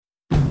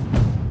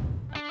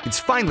It's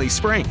finally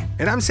spring,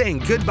 and I'm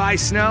saying goodbye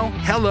snow,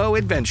 hello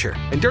adventure.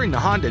 And during the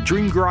Honda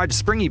Dream Garage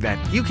Spring Event,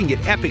 you can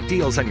get epic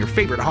deals on your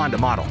favorite Honda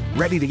model.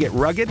 Ready to get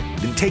rugged?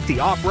 Then take the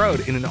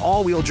off-road in an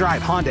all-wheel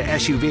drive Honda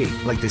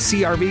SUV, like the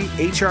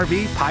CR-V,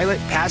 HR-V, Pilot,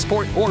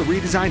 Passport, or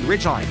redesigned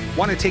Ridgeline.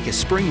 Want to take a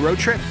spring road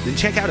trip? Then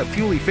check out a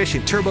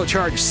fuel-efficient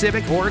turbocharged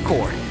Civic or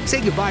Accord.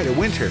 Say goodbye to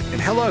winter and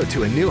hello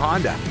to a new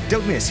Honda.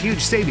 Don't miss huge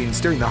savings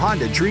during the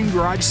Honda Dream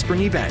Garage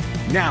Spring Event.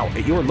 Now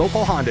at your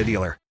local Honda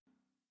dealer.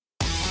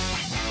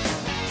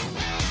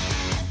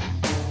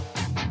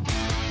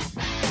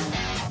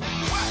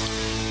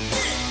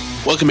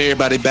 Welcome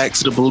everybody back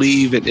to the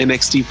Believe in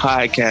NXT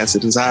podcast.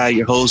 It is I,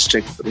 your host,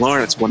 Jacob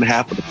Lawrence, one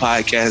half of the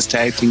podcast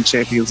Tag Team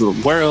Champions of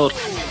the World,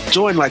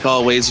 joined like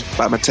always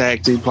by my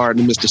tag team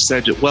partner, Mr.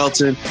 Cedric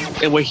Welton.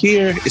 And we're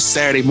here. It's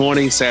Saturday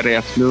morning, Saturday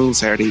afternoon,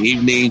 Saturday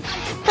evening.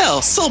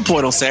 Hell, some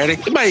point on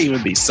Saturday. It might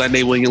even be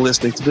Sunday when you're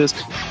listening to this.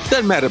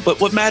 Doesn't matter.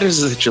 But what matters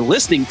is that you're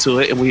listening to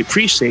it, and we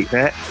appreciate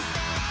that.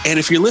 And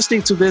if you're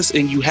listening to this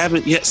and you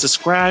haven't yet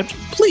subscribed,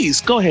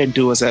 please go ahead and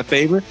do us that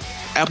favor.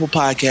 Apple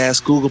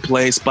Podcasts, Google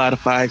Play,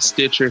 Spotify,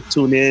 Stitcher,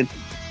 TuneIn,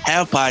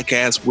 Have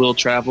Podcasts, Will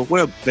Travel.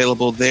 We're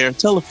available there.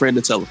 Tell a friend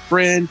to tell a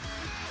friend.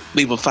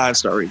 Leave a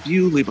 5-star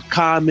review. Leave a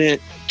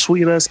comment.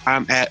 Tweet us.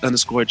 I'm at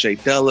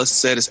 _J Della.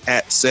 Said is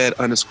at said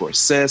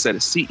 _says. That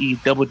is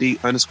CEDD_SAYS.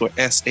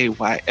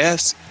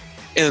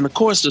 And of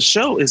course, the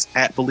show is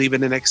at Believe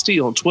in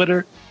NXT on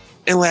Twitter.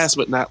 And last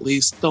but not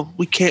least,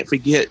 we can't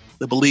forget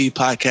the Believe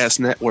Podcast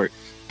Network,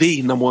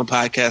 the #1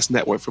 podcast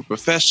network for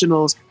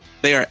professionals.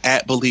 They are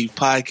at Believe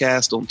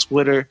Podcast on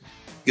Twitter.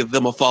 Give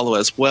them a follow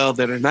as well.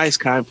 They're nice,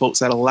 kind folks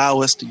that allow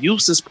us to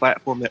use this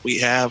platform that we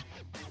have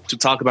to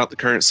talk about the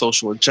current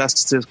social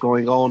injustices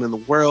going on in the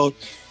world.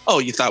 Oh,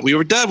 you thought we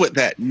were done with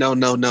that? No.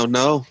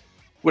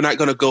 We're not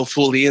going to go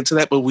fully into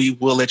that, but we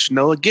will let you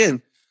know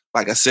again.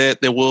 Like I said,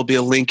 there will be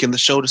a link in the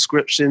show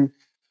description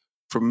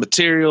for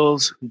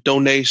materials,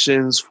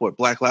 donations for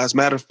Black Lives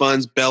Matter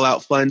funds,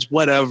 bailout funds,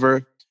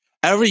 whatever.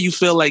 However you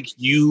feel like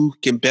you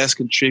can best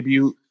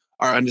contribute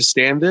or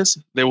understand this,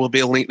 there will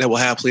be a link that will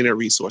have plenty of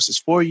resources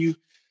for you.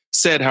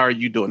 Said, how are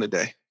you doing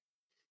today?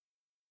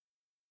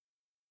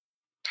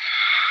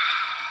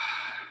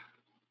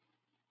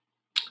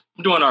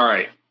 I'm doing all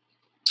right.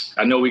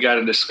 I know we got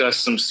to discuss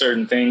some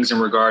certain things in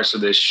regards to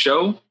this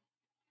show,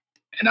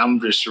 and I'm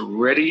just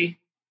ready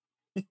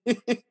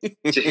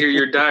to hear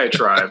your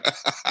diatribe.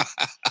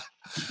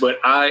 But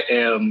I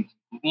am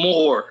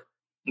more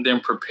than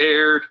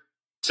prepared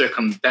to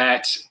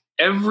combat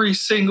every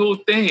single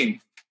thing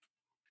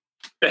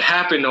that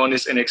happened on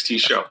this NXT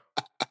show.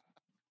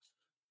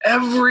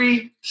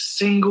 Every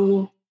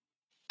single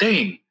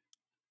thing.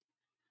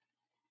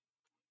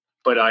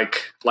 But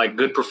like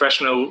good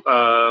professional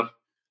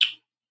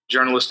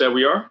journalists that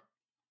we are,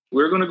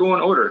 we're going to go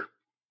in order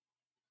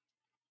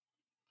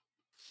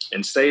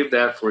and save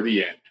that for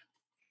the end.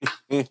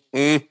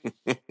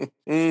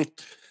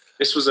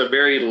 This was a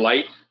very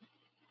light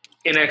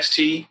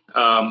NXT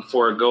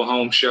for a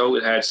go-home show.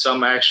 It had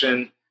some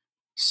action,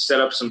 set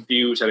up some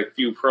feuds, had a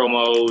few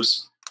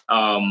promos,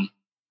 and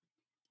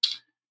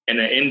an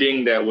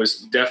ending that was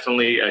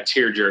definitely a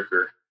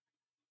tearjerker.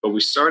 But we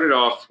started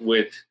off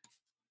with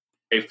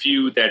a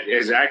feud that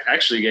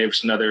actually gave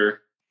us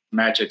another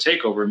match at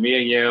TakeOver. Mia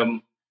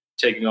Yim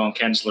taking on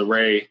Candice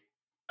LeRae,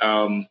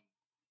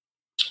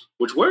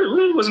 which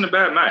really wasn't a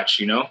bad match,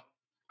 you know?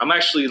 I'm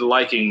actually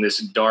liking this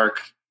dark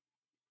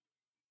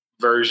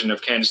version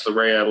of Candice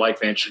LeRae. I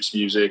like the entrance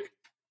music.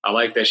 I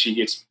like that she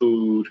gets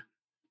booed.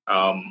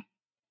 Now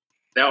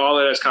all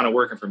of that's kind of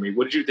working for me.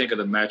 What did you think of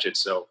the match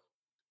itself?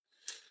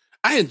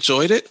 I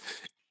enjoyed it.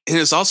 And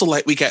it's also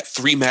like we got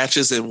 3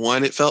 matches in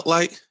one, it felt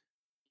like.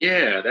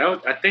 Yeah,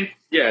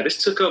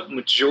 this took up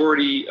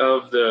majority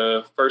of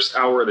the first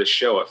hour of the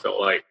show, I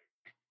felt like.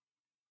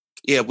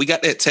 Yeah, we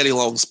got that Teddy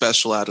Long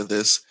special out of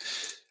this.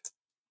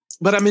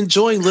 But I'm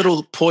enjoying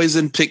little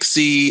Poison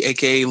Pixie,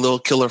 a.k.a. Little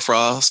Killer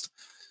Frost.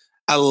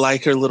 I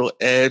like her little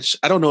edge.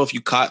 I don't know if you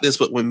caught this,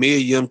 but when Mia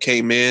Yim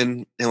came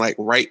in and like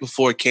right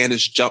before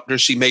Candice jumped her,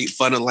 she made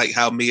fun of like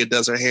how Mia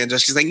does her hand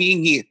gesture. She's like,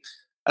 "Ying."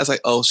 I was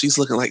like, oh, she's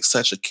looking like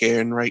such a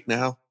Karen right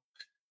now.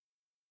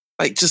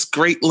 Like just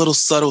great little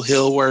subtle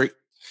heel work.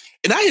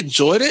 And I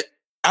enjoyed it.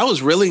 I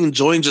was really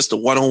enjoying just a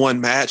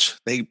one-on-one match.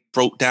 They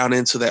broke down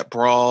into that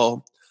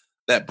brawl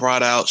that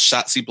brought out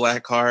Shotzi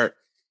Blackheart,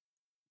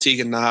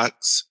 Tegan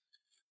Knox,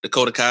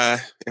 Dakota Kai,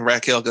 and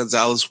Raquel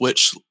Gonzalez,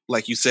 which,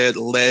 like you said,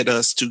 led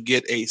us to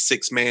get a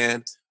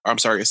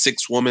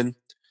 6-woman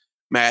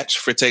match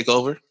for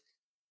TakeOver,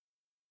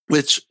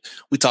 which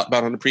we talked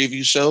about on the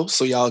preview show.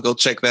 So y'all go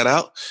check that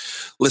out.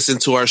 Listen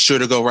to our Sure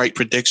to Go Right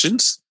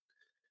predictions.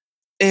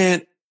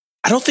 And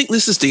I don't think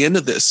this is the end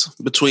of this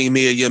between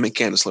Mia Yim and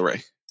Candice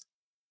LeRae.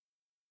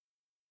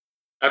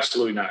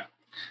 Absolutely not.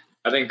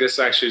 I think this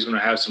actually is going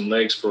to have some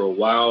legs for a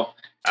while.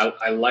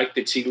 I like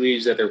the tea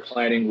leaves that they're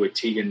planning with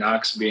Tegan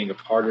Knox being a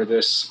part of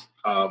this,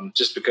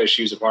 just because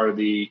she was a part of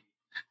the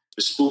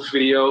spoof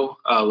video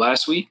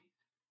last week.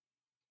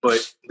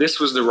 But this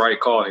was the right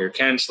call here.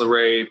 Candice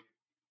LeRae,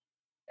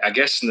 I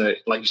guess,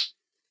 like you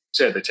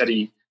said, the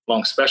Teddy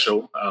long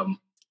special.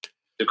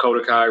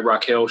 Dakota Kai,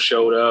 Raquel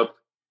showed up,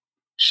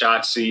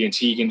 Shotzi and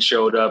Tegan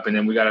showed up, and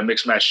then we got a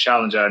mixed match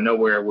challenge out of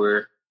nowhere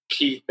where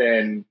Keith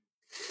and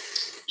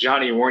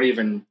Johnny weren't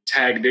even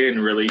tagged in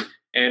really,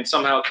 and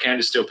somehow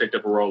Candice still picked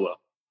up a roll-up,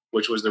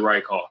 which was the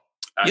right call.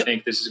 I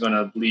think this is going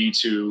to lead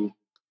to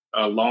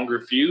a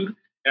longer feud,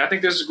 and I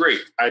think this is great.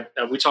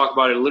 We talk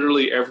about it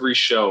literally every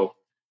show.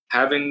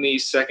 Having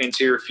these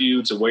second-tier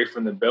feuds away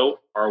from the belt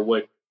are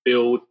what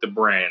build the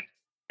brand,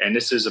 and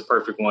this is a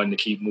perfect one to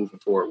keep moving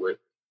forward with.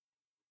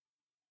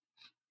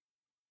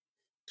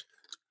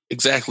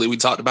 Exactly. We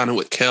talked about it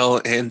with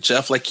Kel and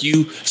Jeff. Like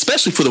you,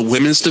 especially for the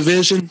women's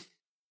division,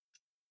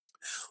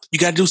 you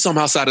got to do something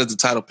outside of the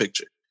title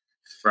picture.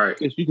 Right.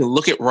 Because you can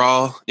look at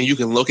Raw and you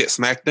can look at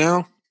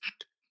SmackDown.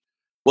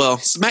 Well,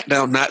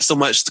 SmackDown, not so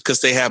much because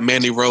they have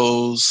Mandy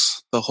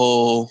Rose, the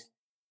whole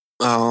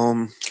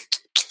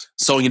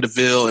Sonya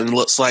Deville, and it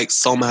looks like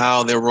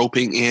somehow they're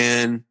roping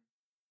in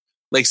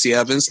Lacey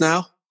Evans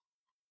now.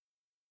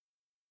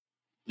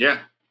 Yeah,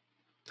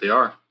 they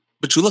are.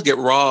 But you look at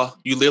Raw,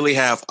 you literally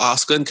have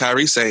Asuka and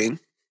Kairi Sane.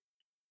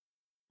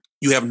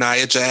 You have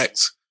Nia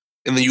Jax,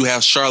 and then you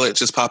have Charlotte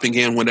just popping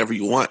in whenever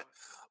you want.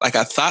 Like,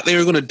 I thought they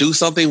were going to do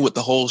something with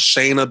the whole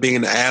Shayna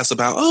being the ass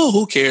about, oh,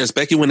 who cares?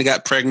 Becky wouldn't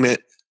have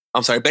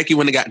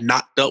got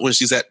knocked up when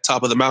she's at the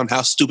top of the mountain.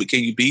 How stupid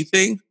can you be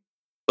thing?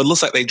 But it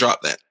looks like they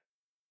dropped that.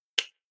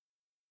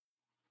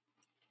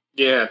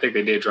 Yeah, I think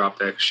they did drop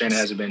that. Shayna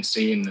hasn't been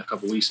seen in a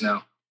couple weeks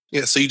now.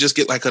 Yeah, so you just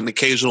get like an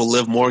occasional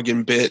Liv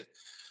Morgan bit.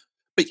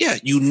 But yeah,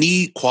 you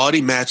need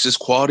quality matches,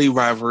 quality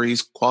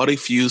rivalries, quality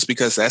feuds,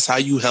 because that's how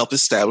you help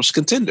establish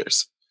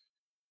contenders.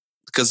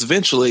 Because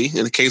eventually,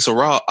 in the case of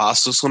Raw,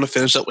 Asuka's going to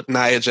finish up with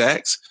Nia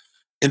Jax.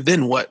 And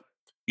then what?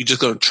 You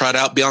just going to trot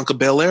out Bianca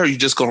Belair, or you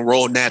just going to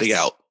roll Natty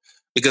out?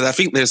 Because I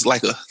think there's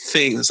like a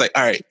thing. It's like,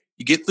 all right,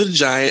 you get to the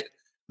Giant,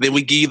 then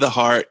we give you the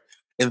Heart,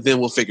 and then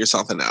we'll figure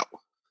something out.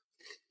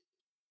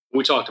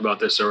 We talked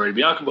about this already.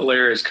 Bianca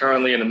Belair is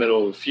currently in the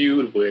middle of a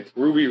feud with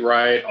Ruby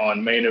Riott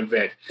on Main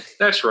Event.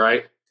 That's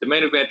right. The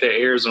Main Event that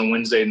airs on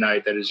Wednesday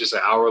night, that is just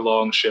an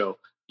hour-long show.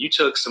 You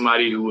took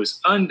somebody who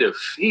was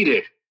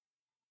undefeated,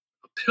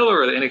 a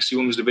pillar of the NXT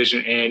Women's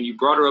Division, and you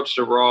brought her up to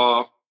the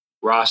Raw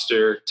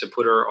roster to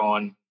put her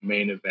on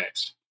Main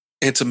Event.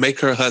 And to make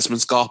her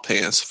husband's golf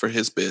pants for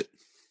his bit.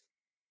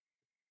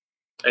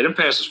 Hey, them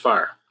pants was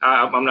fire.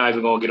 I'm not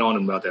even going to get on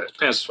them about that.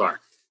 Pants was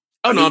fire.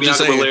 Oh, no, I'm just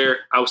saying.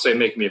 Belair, I would say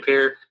make me a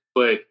pair,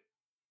 but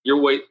they're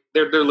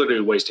literally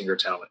wasting her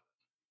talent.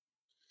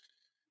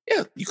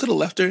 Yeah, you could have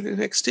left her in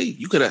NXT.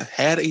 You could have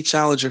had a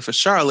challenger for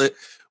Charlotte,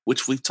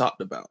 which we've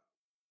talked about.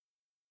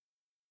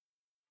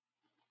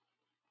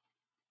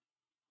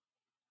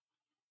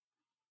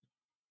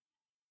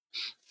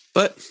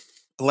 But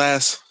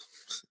alas,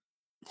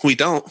 we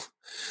don't.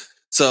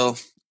 So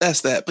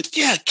that's that. But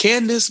yeah,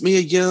 Candice, Mia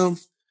Yim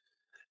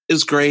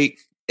is great.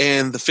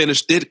 And the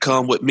finish did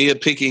come with Mia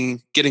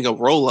getting a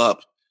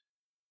roll-up.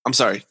 I'm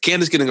sorry,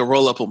 Candice getting a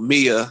roll-up on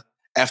Mia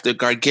after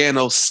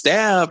Gargano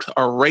stabbed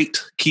or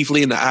raped Keith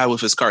Lee in the eye with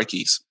his car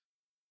keys.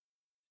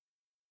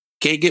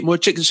 Can't get more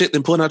chicken shit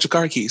than pulling out your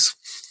car keys.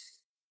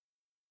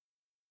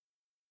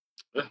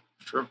 Yeah,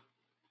 sure.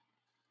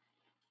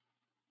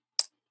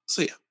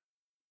 So yeah,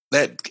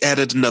 that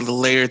added another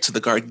layer to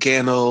the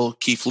Gargano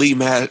Keith Lee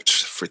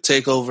match for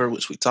TakeOver,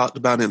 which we talked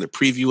about in the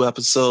preview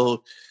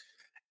episode.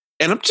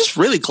 And I'm just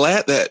really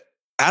glad that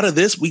out of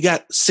this, we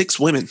got 6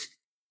 women.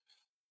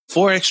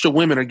 4 extra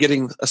women are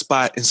getting a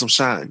spot and some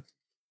shine.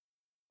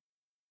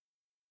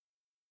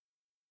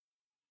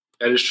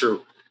 That is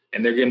true.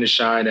 And they're getting to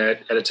shine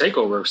at a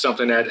TakeOver,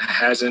 something that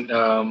hasn't,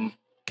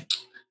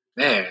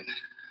 man.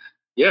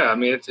 Yeah, I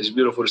mean, it's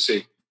beautiful to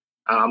see.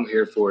 I'm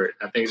here for it.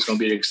 I think it's going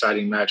to be an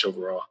exciting match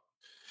overall.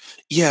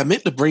 Yeah, I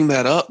meant to bring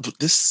that up.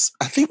 But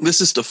I think this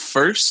is the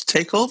first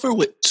TakeOver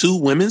with 2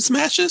 women's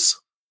matches.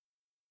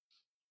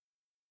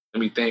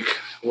 Let me think.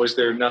 Was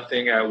there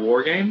nothing at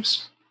War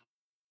Games?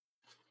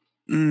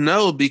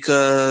 No,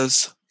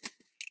 because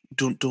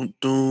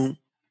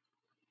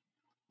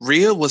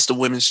Rhea was the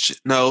women's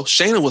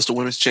Shayna was the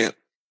women's champ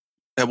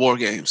at War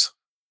Games.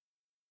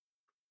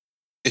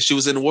 And she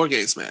was in the War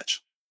Games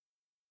match.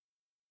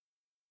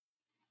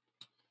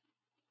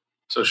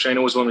 So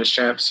Shayna was women's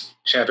champ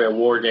at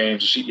War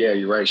Games. Yeah,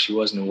 you're right. She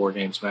was in the War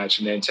Games match.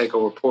 And then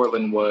TakeOver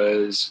Portland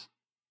was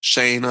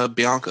Shayna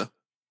Bianca.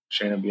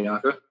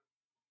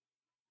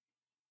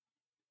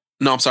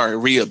 No, I'm sorry,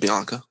 Rhea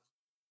Bianca.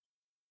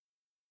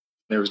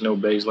 There was no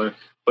Baszler.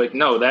 But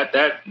no, that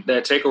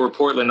TakeOver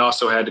Portland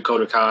also had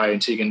Dakota Kai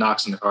and Tegan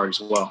Nox in the card as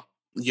well.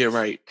 You're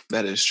right.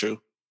 That is true.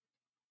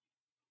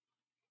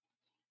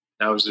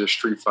 That was their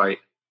street fight.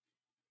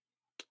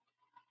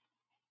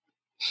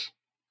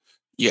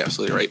 Yeah,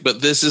 absolutely right.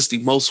 But this is the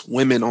most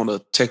women on a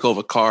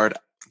TakeOver card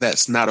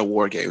that's not a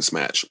War Games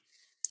match.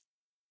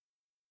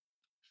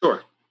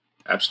 Sure.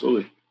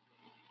 Absolutely.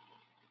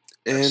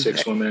 And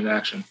 6 women in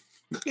action.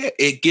 Yeah,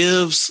 it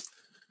gives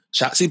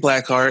Shotzi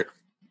Blackheart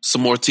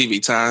some more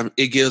TV time.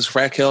 It gives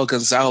Raquel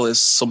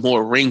Gonzalez some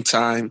more ring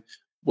time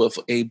with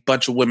a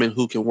bunch of women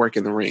who can work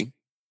in the ring.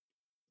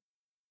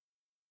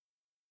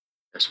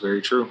 That's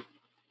very true.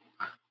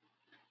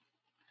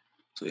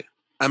 So yeah,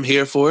 I'm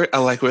here for it. I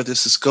like where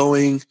this is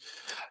going.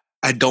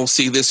 I don't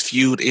see this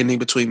feud ending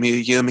between Mia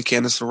Yim and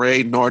Candice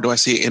LeRae, nor do I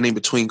see it ending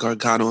between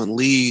Gargano and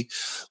Lee.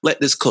 Let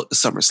this cook to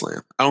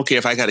SummerSlam. I don't care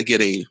if I got to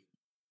get a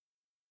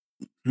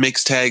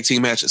mixed tag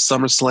team match at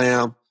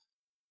SummerSlam.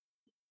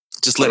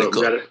 Just let it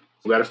cook.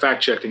 We got to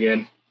fact check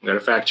again. We got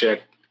to fact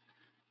check.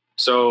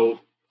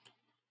 So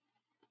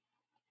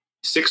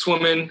 6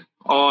 women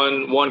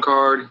on one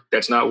card.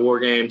 That's not War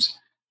Games.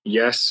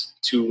 Yes,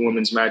 2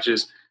 women's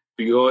matches.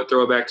 We go and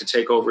throw it back to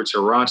TakeOver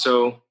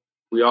Toronto.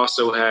 We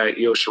also had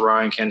Io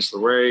Shirai and Candice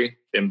LeRae,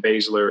 then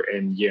Baszler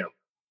and Yim.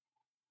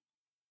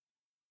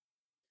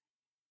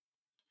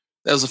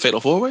 That was a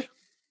fatal 4-way?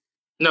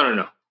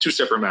 No. 2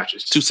 separate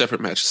matches. 2 separate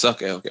matches.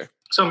 Okay.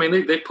 So, I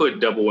mean, they put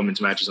double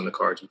women's matches on the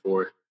cards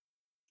before.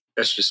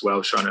 That's just what I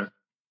was trying to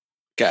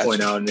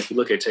point out. And if you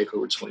look at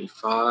TakeOver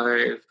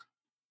 25.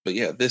 But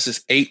yeah, this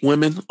is 8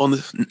 women on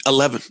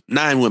the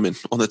 9 women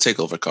on the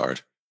TakeOver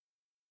card.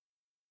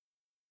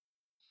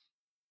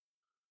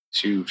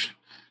 It's huge.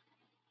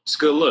 It's a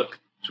good look.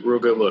 It's a real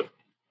good look.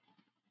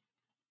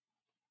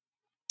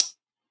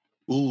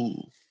 Ooh.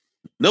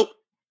 Nope.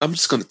 I'm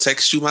just going to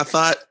text you my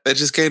thought that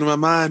just came to my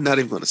mind. Not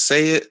even going to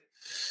say it.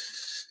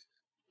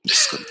 I'm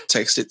just going to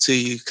text it to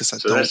you because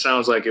So that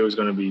sounds like it was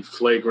going to be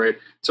flagrant.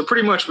 So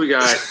pretty much we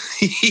got...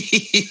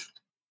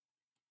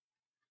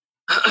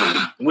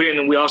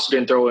 we also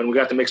didn't throw in... We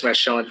got the Mixed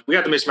Match Challenge. We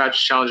got the Mixed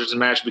Match Challengers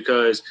match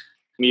because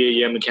Mia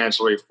Yim and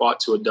Candice LeRae fought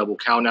to a double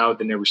count out.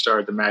 Then they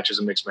restarted the match as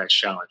a Mixed Match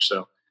Challenge.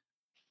 So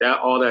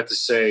all that to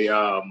say,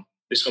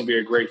 it's going to be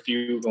a great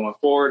feud going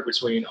forward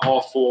between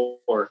all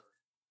 4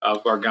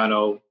 of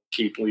Gargano,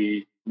 Keith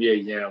Lee, Mia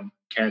Yim,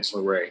 Candice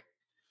LeRae.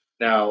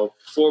 Now,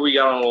 before we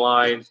got on the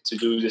line to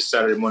do this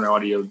Saturday morning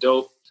audio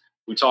dope,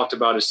 we talked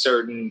about a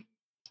certain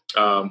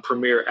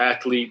premier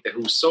athlete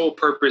whose sole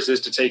purpose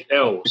is to take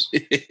L's.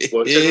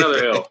 Well, take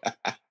another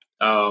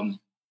L.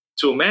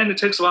 To a man that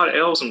takes a lot of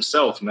L's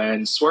himself,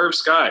 man, Swerve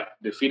Scott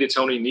defeated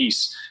Tony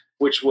Nese,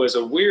 which was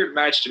a weird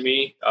match to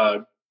me.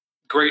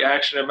 Great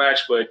action in the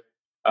match, but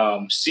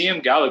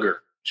CM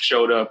Gallagher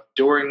showed up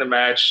during the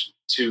match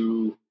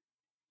to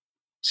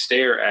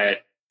stare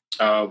at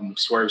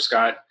Swerve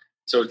Scott.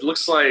 So it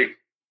looks like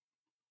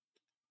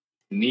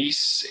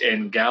Nese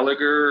and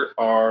Gallagher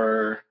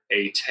are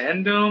a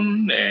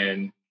tandem,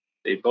 and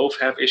they both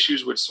have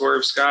issues with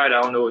Swerve Scott.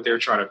 I don't know what they're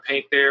trying to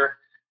paint there,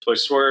 but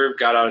Swerve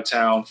got out of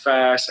town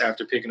fast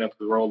after picking up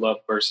the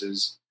roll-up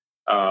versus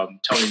Tony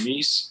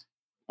Nese,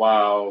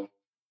 while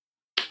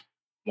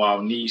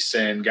Nese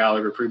and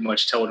Gallagher pretty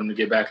much told him to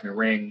get back in the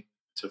ring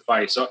to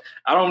fight. So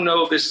I don't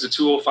know if this is a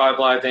 205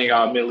 Live thing.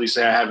 I'll admittedly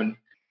say I haven't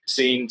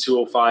seen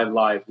 205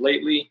 Live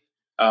lately.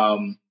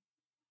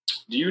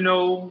 Do you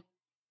know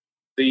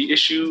the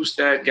issues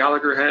that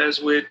Gallagher has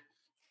with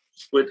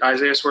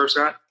Isaiah Swerve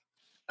Scott?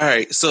 All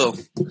right, so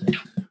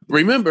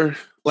remember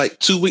like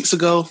 2 weeks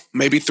ago,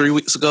 maybe 3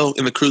 weeks ago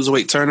in the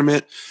Cruiserweight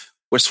tournament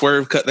where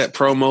Swerve cut that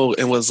promo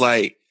and was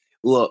like,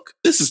 look,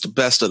 this is the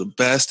best of the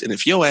best, and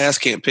if your ass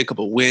can't pick up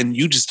a win,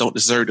 you just don't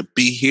deserve to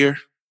be here.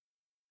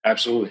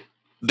 Absolutely.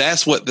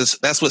 That's what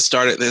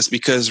started this,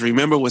 because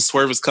remember when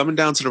Swerve was coming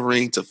down to the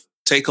ring to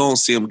take on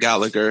CM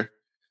Gallagher,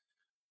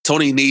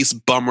 Tony Nese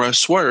bum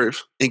rushed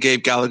Swerve and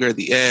gave Gallagher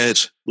the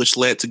edge, which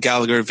led to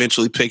Gallagher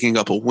eventually picking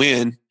up a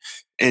win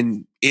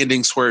and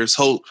ending Swerve's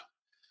hope.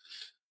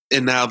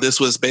 And now this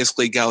was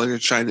basically Gallagher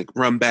trying to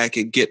run back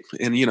and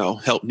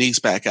help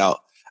Nese back out.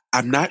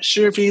 I'm not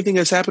sure if anything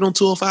has happened on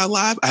 205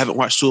 Live. I haven't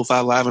watched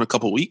 205 Live in a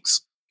couple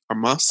weeks or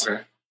months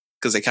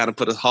because they kind of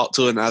put a halt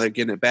to it. Now they're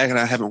getting it back, and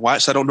I haven't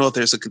watched. I don't know if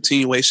there's a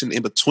continuation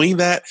in between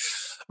that,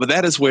 but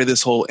that is where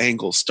this whole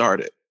angle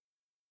started.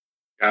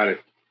 Got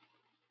it.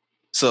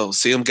 So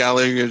CM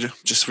Gallagher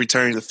just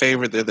returning the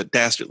favor. They're the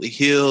dastardly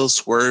heels.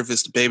 Swerve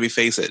is the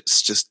babyface that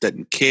just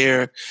doesn't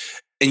care.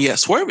 And yeah,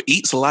 Swerve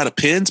eats a lot of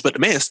pins, but the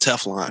man's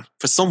Teflon.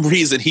 For some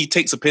reason, he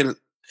takes a pin,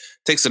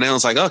 takes it down, and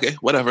is like, okay,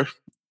 whatever.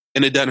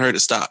 And it doesn't hurt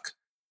his stock.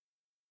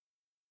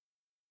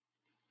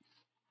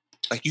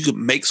 Like, you could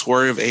make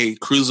Swerve a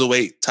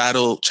Cruiserweight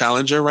title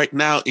challenger right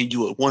now, and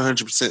you would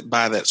 100%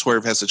 buy that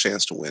Swerve has a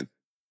chance to win.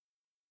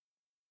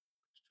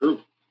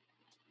 True.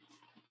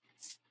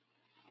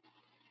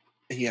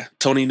 And yeah,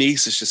 Tony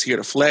Nese is just here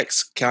to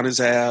flex, count his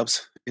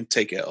abs, and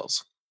take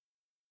L's.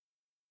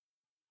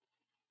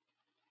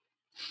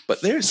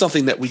 But there's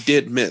something that we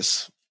did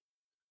miss.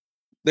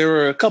 There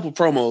were a couple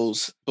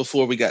promos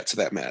before we got to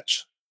that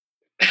match.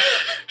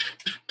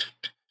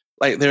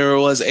 Like, there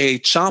was a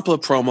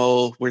Ciampa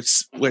promo where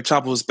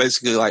Ciampa was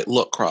basically like,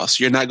 look, Cross,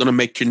 you're not going to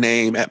make your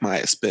name at my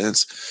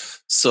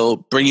expense. So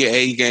bring your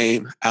A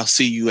game. I'll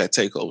see you at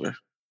TakeOver.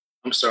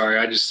 I'm sorry.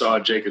 I just saw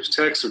Jacob's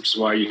text, which is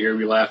why you hear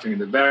me laughing in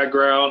the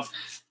background.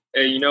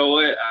 And you know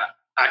what?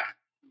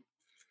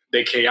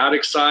 The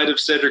chaotic side of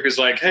Cedric is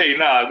like, hey,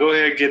 nah, go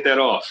ahead and get that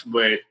off.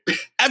 But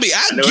I mean,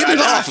 I get it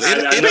off.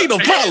 It ain't no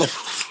problem.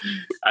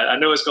 I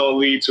know it's going to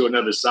lead to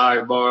another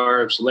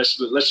sidebar. So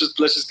let's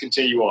just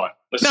continue on.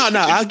 No,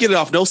 I'll get it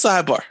off. No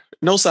sidebar.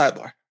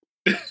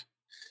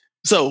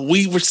 So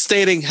we were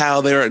stating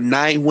how there are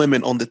 9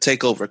 women on the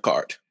TakeOver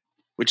card,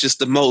 which is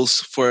the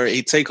most for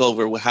a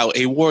TakeOver with how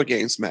a War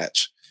Games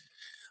match.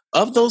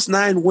 Of those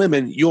 9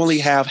 women, you only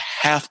have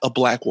half a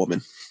black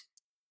woman.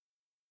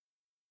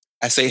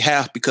 I say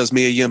half because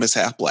Mia Yim is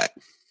half black.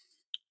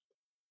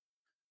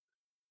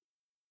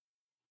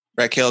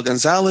 Raquel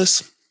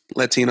Gonzalez,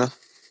 Latina.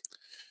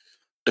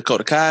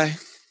 Dakota Kai,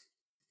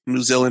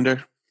 New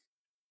Zealander.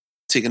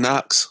 Tegan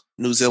Knox,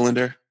 New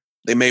Zealander.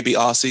 They may be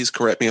Aussies,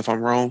 correct me if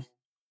I'm wrong.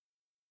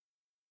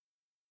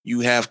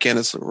 You have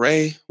Candice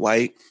LeRae,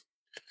 white.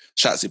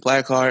 Shotzi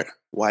Blackheart,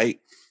 white.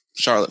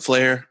 Charlotte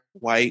Flair,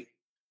 white.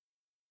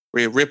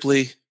 Rhea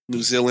Ripley,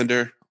 New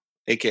Zealander,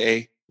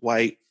 a.k.a.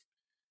 white.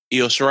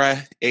 Io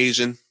Shirai,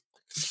 Asian.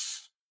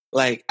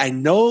 Like, I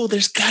know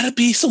there's got to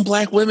be some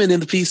black women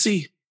in the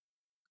PC.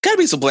 Got to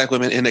be some black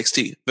women in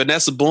NXT.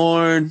 Vanessa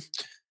Bourne.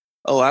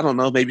 Oh, I don't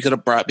know. Maybe you could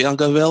have brought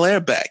Bianca Belair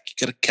back. You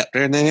could have kept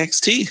her in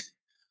NXT.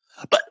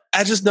 But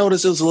I just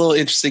noticed it was a little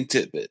interesting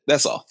tidbit.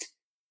 That's all.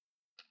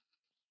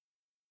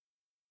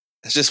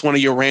 It's just one of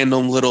your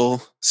random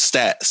little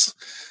stats.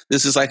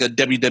 This is like a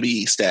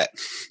WWE stat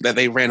that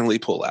they randomly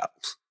pull out.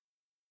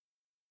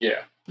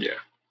 Yeah.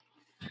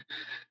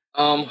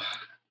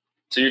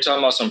 So you're talking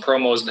about some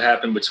promos that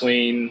happened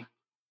between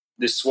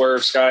this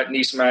Swerve Scott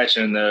Nice match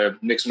and the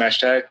mixed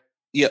match tag?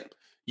 Yep.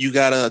 You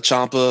got a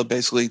Ciampa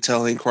basically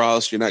telling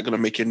Cross, you're not going to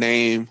make your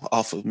name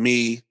off of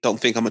me. Don't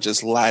think I'm going to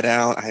just lie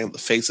down. I am the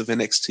face of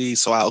NXT,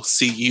 so I'll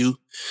see you.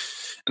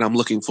 And I'm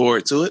looking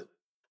forward to it.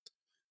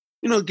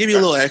 You know, give you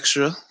a little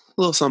extra, a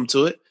little something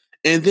to it.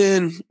 And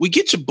then we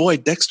get your boy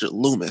Dexter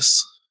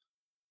Lumis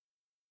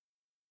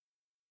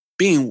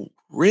being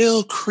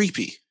real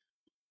creepy,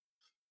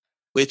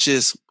 which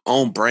is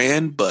on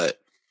brand, but...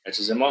 That's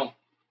his MO.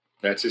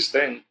 That's his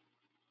thing.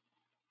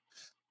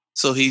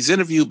 So he's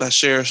interviewed by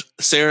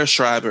Sarah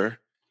Schreiber.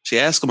 She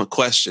asks him a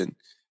question,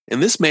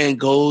 and this man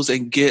goes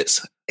and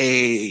gets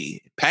a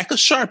pack of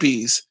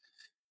Sharpies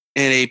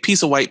and a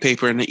piece of white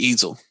paper and an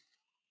easel.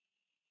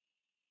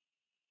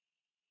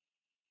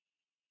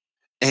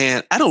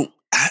 And I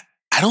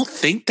don't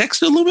think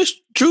Dexter Lumis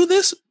drew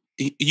this.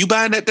 You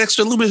buying that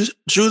Dexter Lumis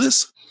drew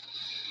this?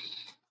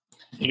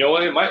 You know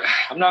what?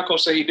 I'm not going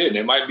to say he didn't.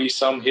 It might be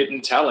some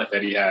hidden talent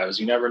that he has.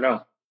 You never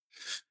know.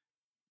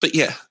 But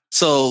yeah,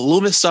 so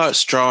Lumis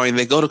starts drawing.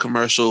 They go to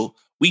commercial.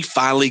 We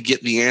finally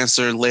get the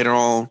answer later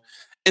on.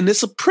 And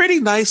it's a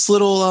pretty nice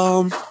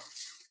little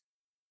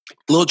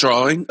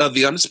drawing of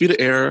the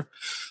Undisputed Era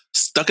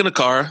stuck in a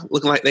car,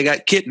 looking like they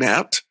got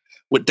kidnapped,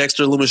 with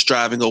Dexter Lumis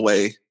driving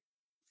away,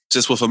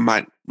 just with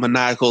a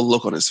maniacal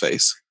look on his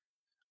face,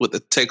 with the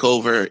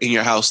TakeOver in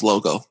your house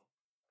logo.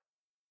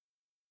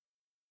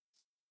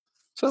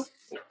 So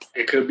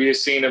it could be a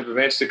scene of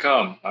events to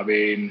come. I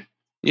mean,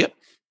 yep.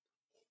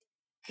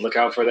 Look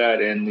out for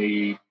that in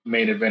the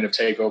main event of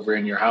TakeOver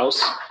in your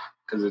house,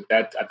 because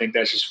I think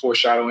that's just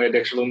foreshadowing that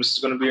Dexter Lumis is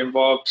going to be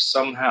involved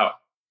somehow.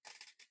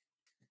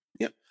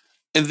 Yep.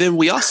 And then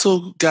we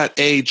also got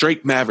a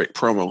Drake Maverick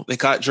promo. They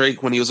caught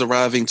Drake when he was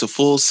arriving to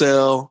Full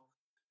Sail,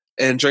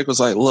 and Drake was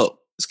like, "Look,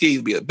 this could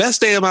either be the best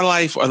day of my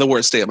life or the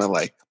worst day of my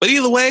life, but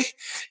either way,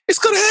 it's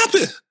going to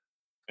happen."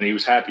 And he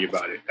was happy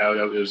about it.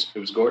 It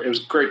was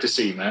great to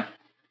see, man.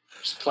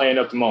 Just playing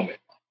up the moment.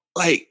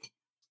 Like,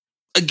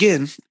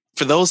 again,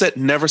 for those that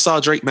never saw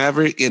Drake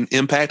Maverick in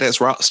Impact as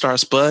Rockstar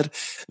Spud,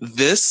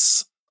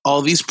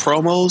 all these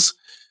promos,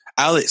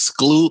 I'll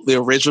exclude the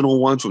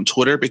original one from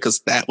Twitter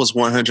because that was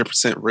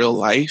 100% real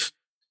life.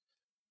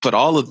 But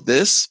all of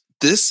this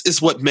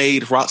is what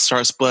made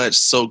Rockstar Spud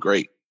so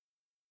great.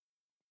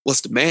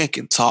 The man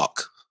can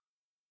talk.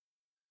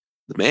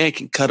 The man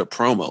can cut a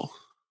promo.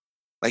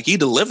 Like, he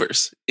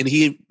delivers, and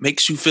he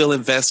makes you feel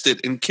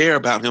invested and care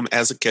about him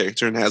as a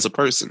character and as a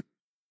person.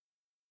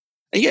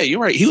 And yeah, you're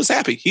right. He was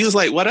happy. He was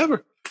like,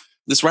 whatever.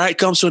 This ride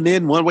comes to an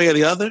end one way or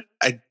the other.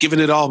 I've given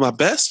it all my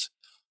best.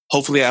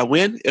 Hopefully I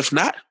win. If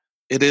not,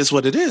 it is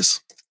what it is.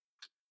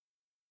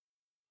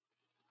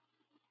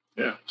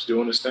 Yeah, he's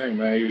doing his thing,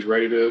 man. He was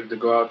ready to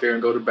go out there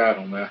and go to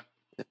battle, man.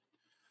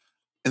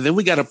 And then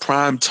we got a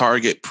Prime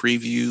Target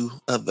preview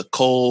of the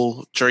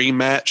Cole Dream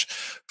match.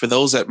 For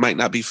those that might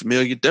not be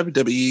familiar,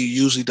 WWE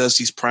usually does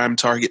these Prime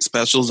Target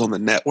specials on the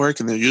network,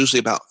 and they're usually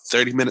about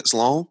 30 minutes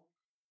long.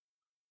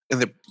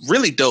 And they're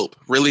really dope,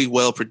 really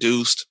well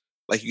produced.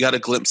 Like, you got a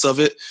glimpse of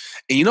it.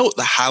 And you know what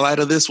the highlight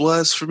of this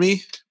was for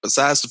me?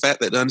 Besides the fact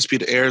that the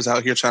Undisputed Era is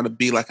out here trying to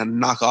be like a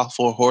knockoff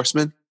Four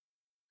Horsemen.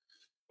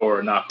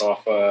 Or a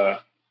knockoff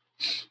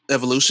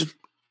Evolution.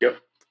 Yep,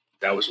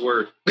 that was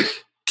word.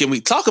 Can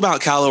we talk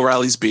about Kyle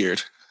O'Reilly's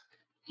beard?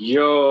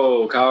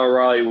 Yo, Kyle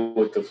O'Reilly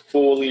with the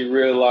fully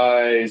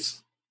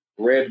realized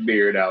red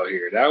beard out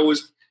here. That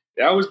was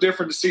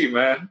different to see,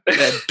 man.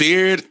 That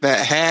beard,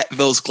 that hat,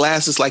 those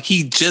glasses, like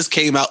he just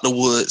came out the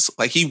woods.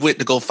 Like he went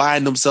to go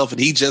find himself and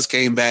he just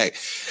came back.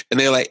 And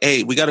they're like,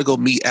 hey, we got to go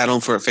meet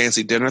Adam for a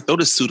fancy dinner. Throw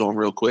this suit on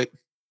real quick.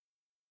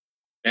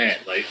 Man,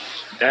 like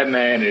that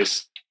man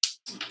is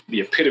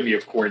the epitome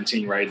of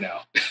quarantine right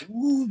now.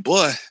 Ooh,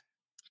 boy.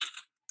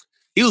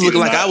 He was looking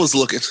like I was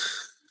looking.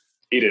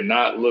 He did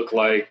not look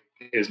like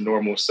his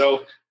normal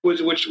self,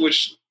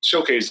 which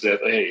showcases that,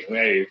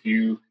 hey, if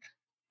you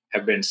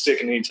have been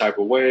sick in any type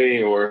of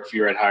way, or if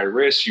you're at high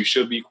risk, you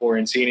should be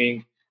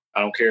quarantining.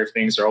 I don't care if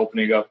things are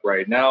opening up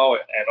right now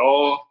at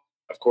all.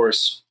 Of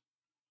course,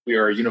 we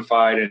are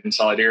unified in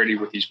solidarity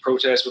with these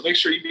protests, but make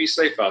sure you be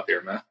safe out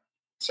there, man.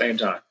 Same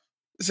time.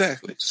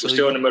 Exactly. So we're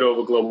still in the middle of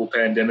a global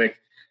pandemic.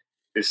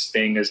 This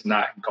thing has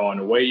not gone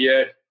away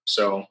yet.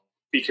 So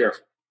be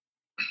careful.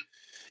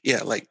 Yeah,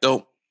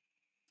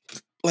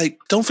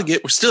 don't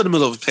forget, we're still in the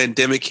middle of a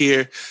pandemic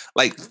here.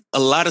 Like, a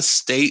lot of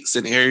states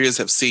and areas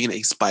have seen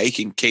a spike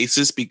in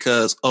cases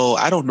because,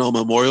 I don't know,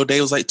 Memorial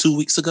Day was like 2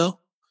 weeks ago.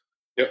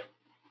 Yep.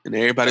 And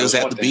everybody was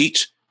at the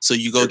beach. So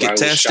you go get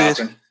tested.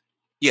 Shopping.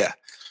 Yeah.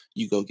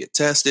 You go get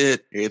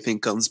tested. Everything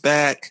comes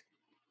back.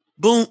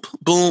 Boom,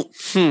 boom.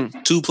 2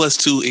 +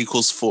 2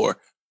 = 4.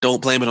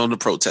 Don't blame it on the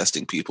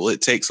protesting people.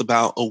 It takes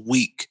about a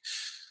week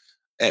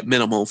at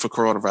minimum for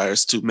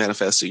coronavirus to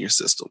manifest in your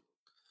system.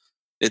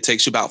 It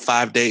takes you about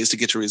 5 days to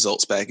get your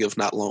results back, if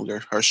not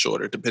longer or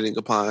shorter, depending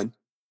upon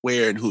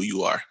where and who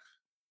you are.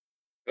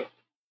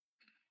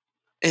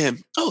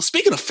 And,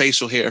 speaking of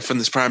facial hair from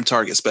this Prime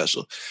Target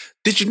special,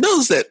 did you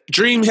notice that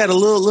Dream had a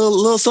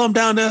little something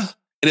down there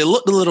and it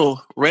looked a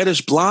little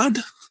reddish blonde?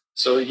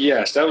 So,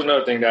 yes, that was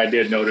another thing that I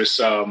did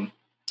notice.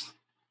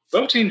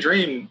 Velveteen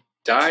Dream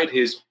dyed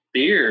his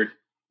beard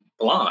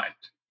blonde.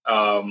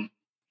 On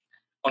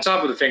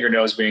top of the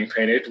fingernails being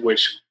painted,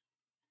 which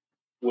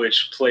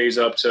plays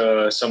up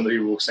to some of the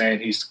people saying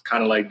he's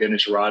kind of like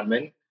Dennis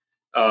Rodman.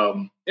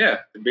 The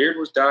beard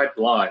was dyed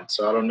blonde,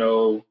 so I don't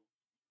know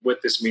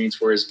what this means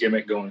for his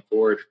gimmick going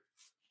forward.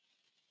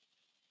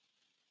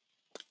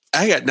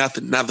 I got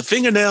nothing. Now, the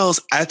fingernails,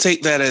 I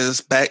take that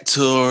as back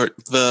toward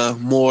the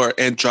more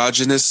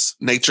androgynous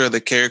nature of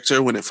the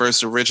character when it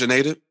first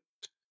originated,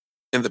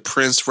 and the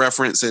Prince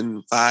reference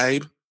and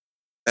vibe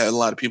that a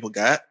lot of people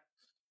got.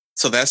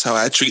 So that's how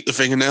I treat the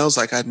fingernails.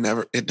 Like,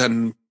 it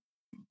doesn't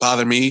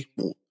bother me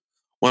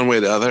one way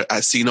or the other.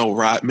 I see no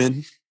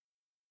Rodman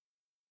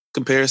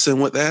comparison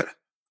with that.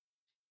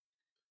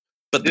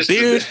 But the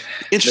beard,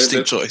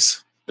 interesting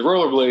choice. The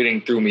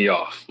rollerblading threw me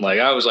off. Like,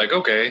 I was like,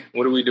 okay,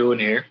 what are we doing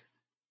here?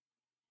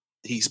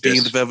 He's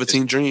being the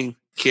Velveteen Dream.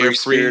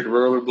 Carefree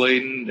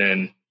rollerblading,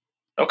 and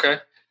okay.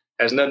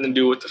 Has nothing to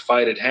do with the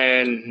fight at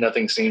hand.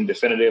 Nothing seemed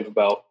definitive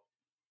about.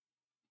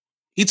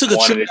 He took a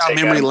trip down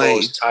memory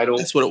lane. Title.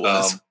 That's what it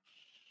was.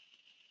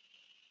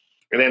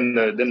 And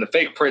then the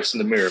fake Prince in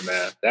the mirror,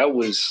 man. That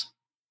was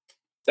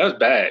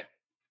bad.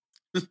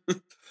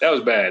 That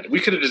was bad. We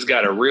could have just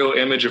got a real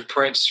image of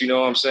Prince, you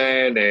know what I'm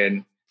saying,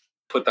 and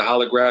put the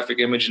holographic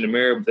image in the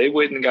mirror. But they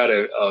wouldn't got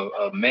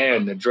a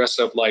man to dress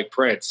up like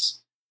Prince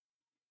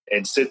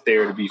and sit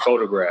there to be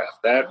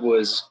photographed. That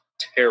was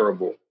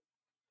terrible.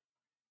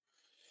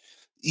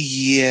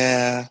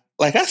 Yeah.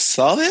 Like, I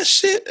saw that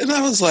shit and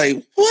I was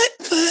like, what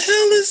the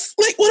hell is,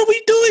 like, what are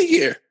we doing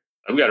here?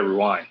 We got to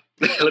rewind.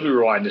 Let me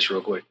rewind this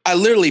real quick. I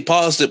literally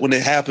paused it when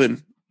it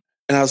happened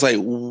and I was like,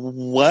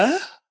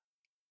 what?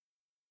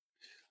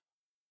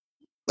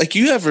 Like,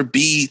 you ever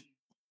be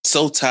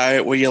so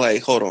tired where you're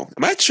like, hold on,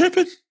 am I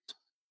tripping?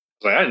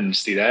 Like, I didn't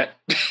see that.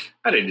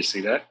 I didn't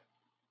see that.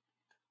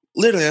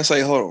 Literally, I was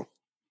like, hold on.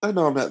 I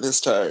know I'm not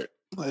this tired.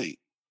 Like,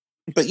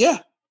 but yeah,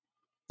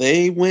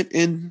 they went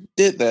and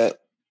did that.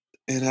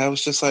 And I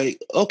was just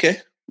like, okay,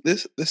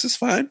 this is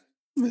fine.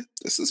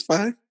 This is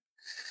fine.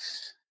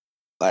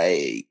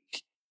 Like,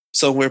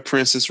 somewhere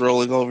Prince is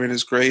rolling over in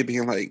his grave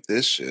being like,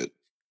 this shit.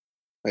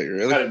 Like,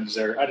 really? I didn't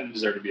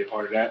deserve to be a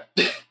part of that.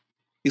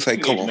 He's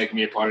like, come on. Make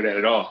me a part of that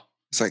at all.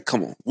 It's like,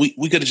 come on. We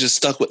could have just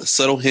stuck with the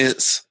subtle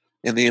hints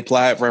and the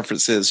implied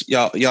references.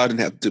 Y'all didn't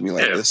have to do me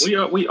like this.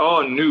 We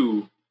all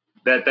knew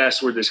that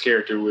that's where this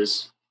character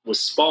was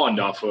spawned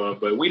off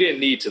of, but we didn't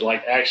need to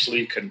like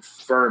actually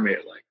confirm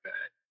it like that.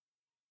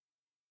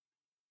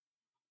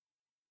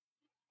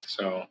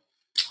 So,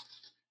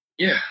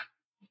 yeah,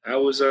 that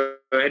was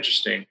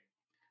interesting.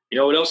 You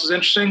know what else is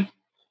interesting?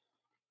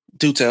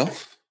 Do tell.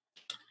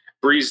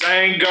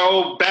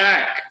 Breezango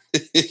back.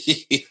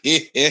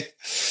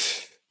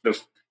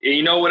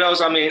 You know what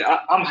else? I mean,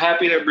 I'm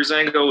happy that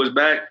Breezango is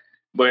back,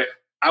 but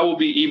I will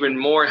be even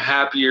more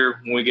happier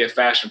when we get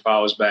Fashion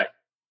Files back.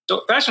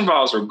 So Fashion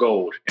Files are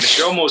gold, and it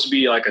should almost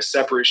be like a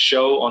separate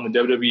show on the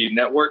WWE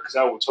Network because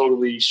I will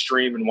totally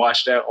stream and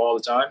watch that all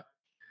the time.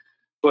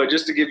 But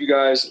just to give you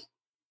guys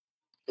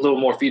a little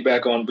more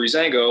feedback on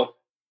Breezango,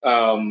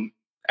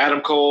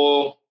 Adam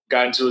Cole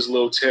got into his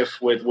little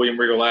tiff with William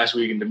Regal last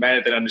week and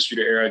demanded that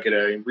Undisputed Era get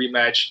a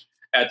rematch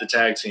at the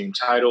tag team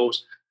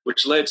titles,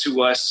 which led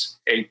to us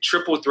a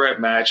triple threat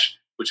match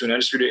between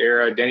Undisputed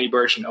Era, Danny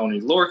Burch, and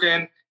Oney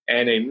Lorcan,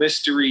 and a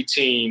mystery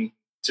team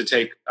to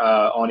take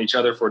on each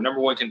other for number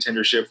one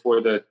contendership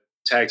for the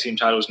tag team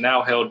titles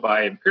now held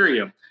by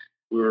Imperium.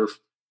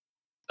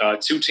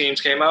 Two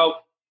teams came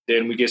out,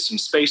 then we get some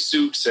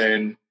spacesuits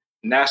and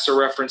NASA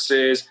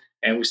references,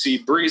 and we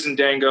see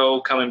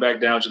Breezango coming back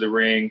down to the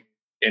ring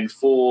in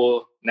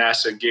full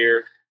NASA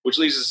gear, which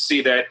leads us to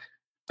see that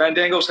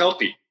Fandango's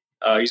healthy.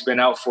 He's been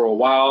out for a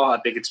while. I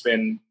think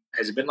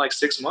has it been like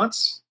 6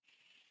 months?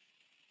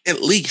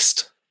 At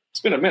least. It's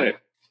been a minute.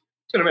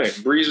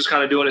 Breeze was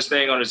kind of doing his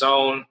thing on his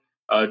own,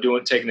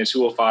 taking the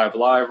 205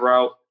 Live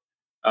route.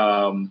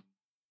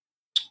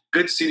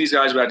 Good to see these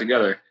guys back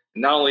together.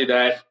 Not only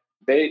that,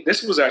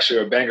 this was actually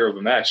a banger of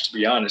a match, to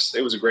be honest.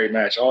 It was a great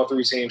match. All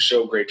three teams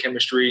showed great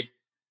chemistry.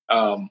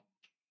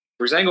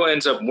 Breezango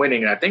ends up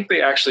winning, and I think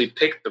they actually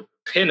picked the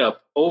pin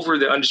up over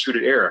the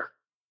Undisputed Era.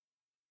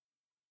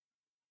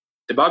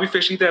 Did Bobby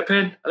Fish eat that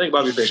pin? I think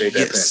Bobby Fish ate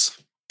that pin.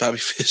 Bobby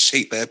Fish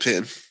ate that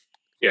pin.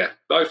 Yeah,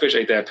 Bobby Fish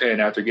ate that pin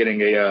after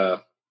getting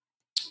a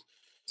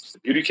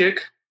beauty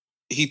kick.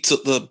 He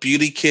took the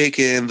beauty kick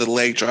and the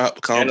leg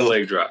drop combo. And the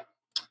leg drop.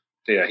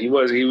 Yeah, he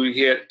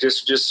had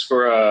just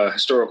for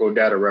historical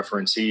data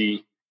reference,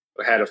 he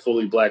had a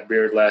fully black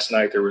beard last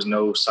night. There was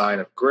no sign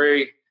of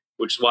gray,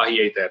 which is why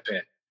he ate that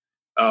pin.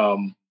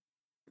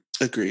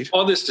 Agreed.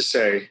 All this to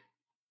say,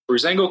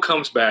 Breezango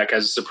comes back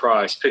as a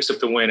surprise, picks up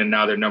the win, and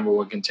now they're number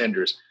one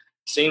contenders.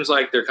 Seems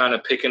like they're kind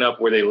of picking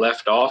up where they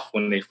left off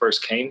when they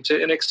first came to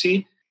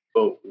NXT,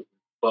 but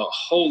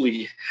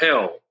holy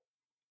hell,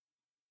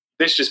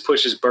 this just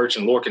pushes Burch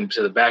and Lorcan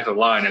to the back of the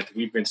line after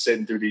we've been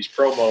sitting through these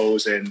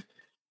promos and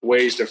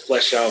ways to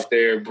flesh out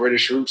their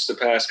British roots the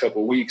past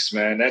couple of weeks,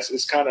 man.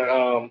 It's kind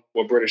of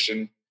British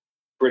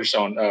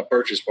on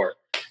Burch's part,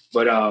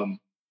 but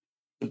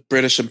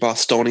British and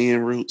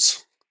Bostonian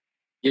roots.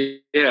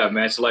 Yeah,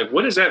 man. So, like,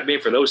 what does that mean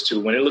for those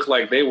two when it looked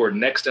like they were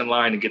next in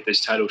line to get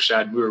this title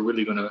shot? We were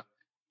really going to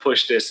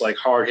push this, like,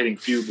 hard-hitting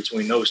feud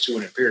between those two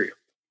and Imperium.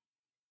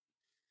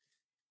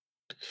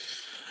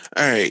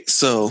 All right,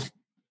 so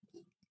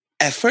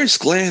at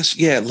first glance,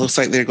 yeah, it looks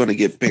like they're going to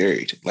get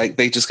buried. Like,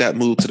 they just got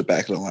moved to the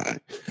back of the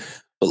line.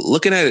 But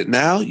looking at it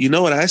now, you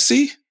know what I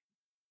see?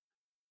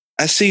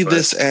 I see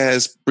this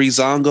as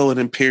Breezango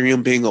and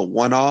Imperium being a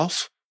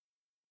one-off,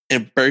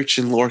 and Burch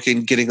and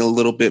Lorcan getting a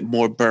little bit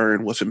more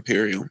burn with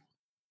Imperium.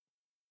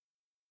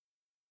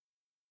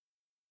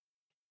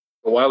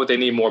 Well, why would they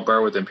need more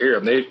burn with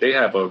Imperium? They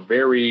have a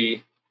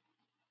very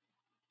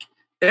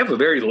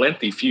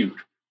lengthy feud.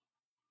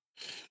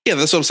 Yeah,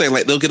 that's what I'm saying.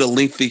 Like, they'll get a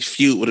lengthy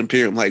feud with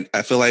Imperium. Like,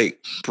 I feel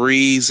like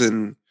Breeze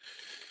and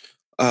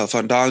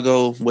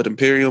Fandango with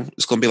Imperium,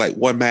 it's going to be like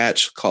one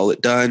match, call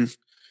it done.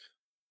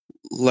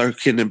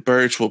 Lorcan and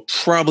Burch will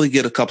probably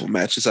get a couple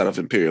matches out of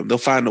Imperium. They'll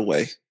find a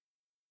way.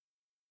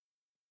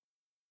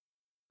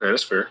 Yeah,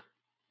 that's fair.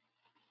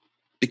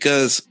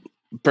 Because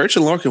Burch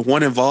and Lorcan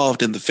weren't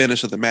involved in the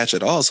finish of the match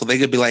at all. So they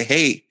could be like,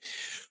 hey,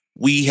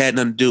 we had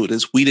nothing to do with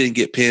this. We didn't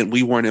get pinned.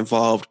 We weren't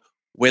involved.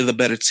 We're the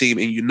better team.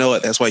 And you know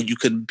it. That's why you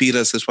couldn't beat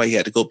us. That's why you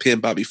had to go pin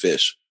Bobby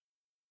Fish.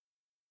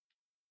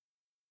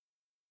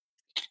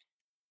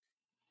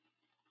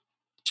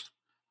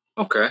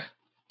 Okay.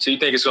 So you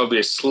think it's going to be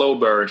a slow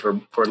burn for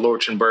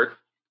Lorcan and Burch?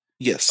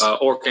 Yes.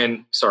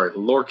 Lorcan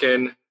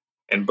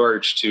and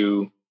Burch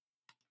to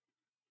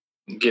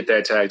get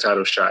that tag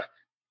title shot.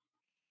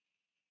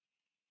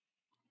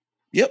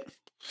 Yep.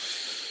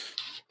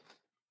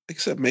 Like I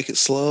said, make it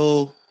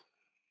slow.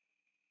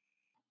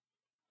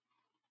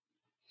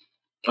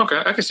 Okay,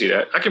 I can see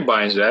that. I can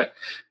buy into that.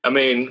 I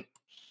mean,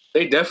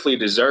 they definitely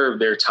deserve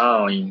their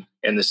time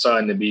in the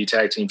sun to be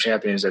tag team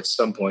champions at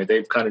some point.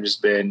 They've kind of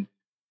just been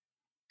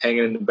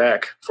hanging in the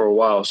back for a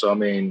while. So, I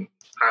mean,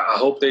 I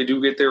hope they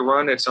do get their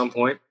run at some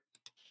point.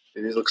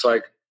 It looks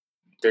like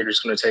they're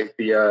just going to take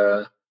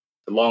the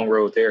long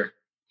road there.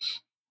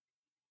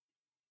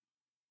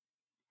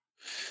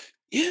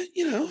 Yeah,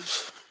 you know,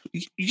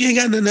 you ain't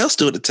got nothing else to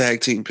do with the tag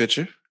team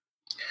picture.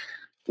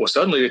 Well,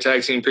 suddenly the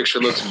tag team picture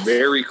looks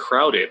very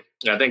crowded.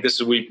 And I think this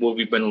is what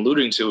we've been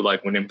alluding to.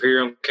 Like when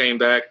Imperium came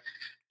back,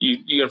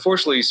 you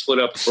unfortunately split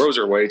up the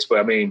Broserweights. But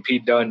I mean,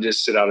 Pete Dunne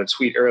just sent out a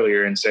tweet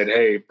earlier and said,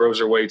 hey,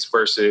 Broserweights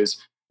versus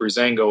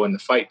Breezango in the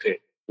fight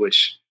pit,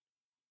 which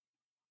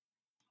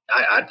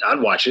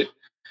I'd watch it.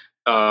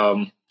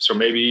 So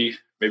maybe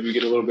we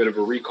get a little bit of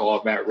a recall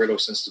of Matt Riddle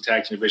since the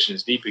tag team division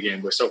is deep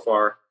again. But so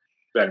far,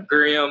 we've got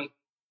Imperium,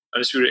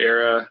 Undisputed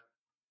Era,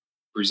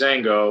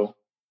 Breezango,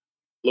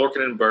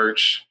 Lorcan and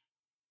Burch,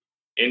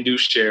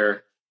 Induced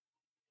Chair,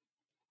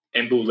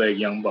 and Bootleg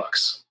Young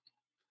Bucks.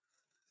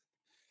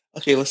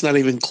 Okay, let's not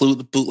even include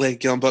the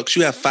Bootleg Young Bucks.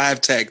 You have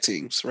 5 tag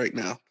teams right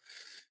now.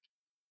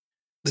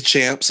 The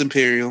Champs,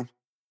 Imperium,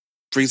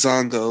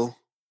 Breezango,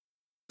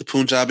 the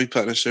Punjabi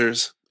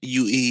Punishers,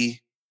 UE,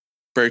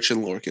 Burch,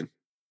 and Lorcan.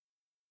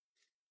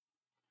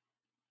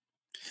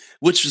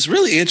 Which was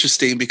really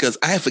interesting because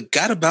I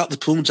forgot about the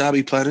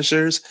Punjabi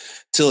Punishers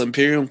till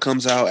Imperium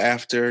comes out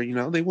after, you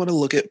know, they want to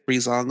look at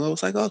Breezango.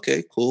 It's like,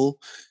 okay, cool.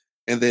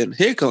 And then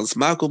here comes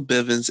Malcolm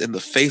Bivens in the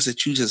face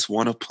that you just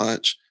want to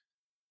punch.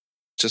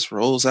 Just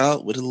rolls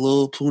out with a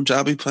little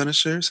Punjabi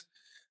Punishers.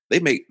 They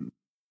make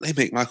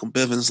Malcolm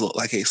Bivens look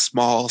like a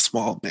small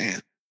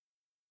man.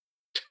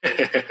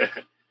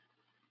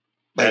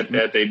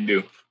 that they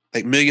do.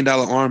 Like $1 Million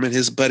Arm and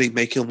his buddy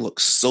make him look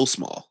so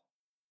small.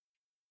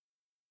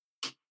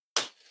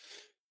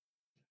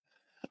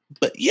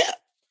 But yeah,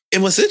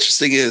 and what's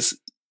interesting is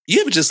you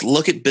ever just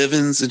look at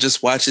Bivens and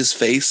just watch his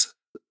face,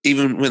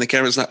 even when the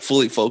camera's not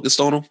fully focused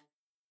on him?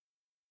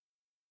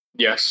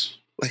 Yes.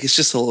 Like, it's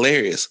just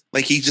hilarious.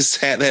 Like, he just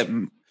had that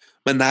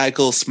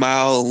maniacal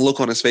smile and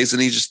look on his face,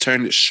 and he just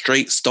turned it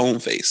straight stone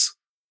face.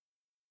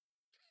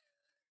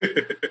 He's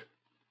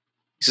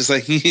just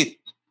like,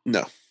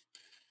 no.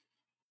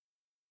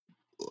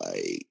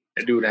 Like,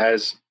 that dude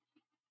has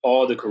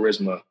all the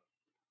charisma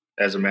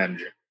as a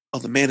manager. Oh,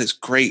 the man is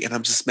great, and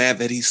I'm just mad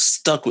that he's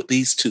stuck with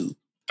these two.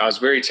 I was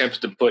very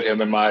tempted to put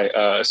him in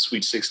my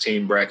Sweet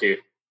 16 bracket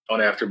on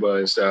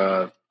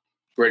AfterBuzz,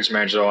 greatest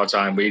manager of all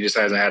time, but he just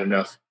hasn't had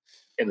enough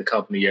in the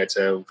company yet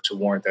to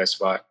warrant that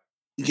spot.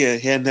 Yeah,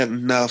 he hadn't had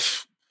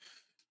enough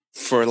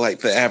for like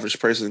the average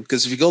person.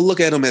 Because if you go look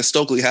at him at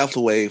Stokely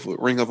Hathaway with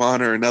Ring of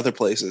Honor and other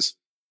places,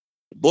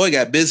 the boy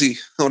got busy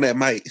on that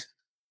mic.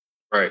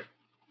 Right.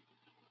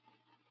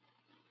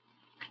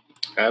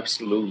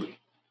 Absolutely.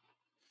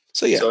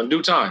 So yeah. So in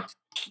due time,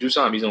 he's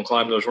gonna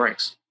climb those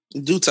ranks.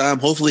 In due time,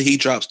 hopefully he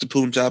drops the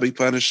Punjabi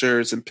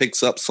Punishers and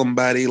picks up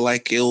somebody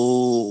like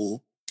Shane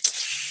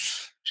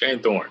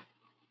Thorne,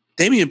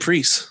 Damian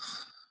Priest,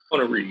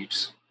 Kona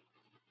Reeves.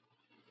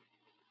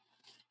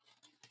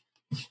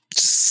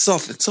 Just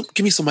something.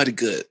 Give me somebody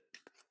good.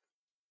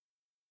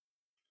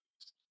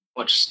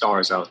 Bunch of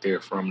stars out there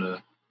for him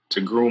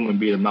to groom and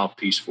be the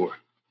mouthpiece for.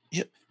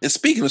 Yep. And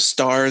speaking of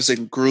stars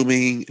and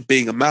grooming,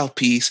 being a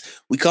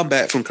mouthpiece, we come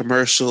back from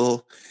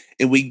commercial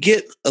and we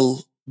get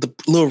the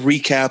little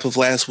recap of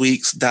last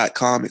week's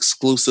 .com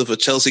exclusive of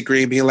Chelsea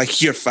Green being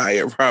like, "You're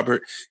fired,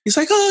 Robert." He's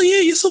like, "Oh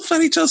yeah, you're so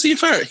funny, Chelsea, you're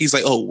fired." He's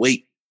like, "Oh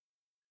wait."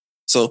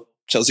 So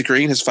Chelsea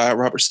Green has fired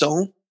Robert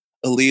Stone.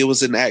 Aaliyah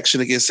was in action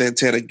against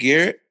Santana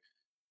Garrett.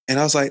 And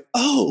I was like,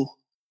 oh,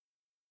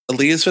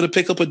 Aaliyah's going to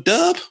pick up a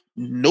dub?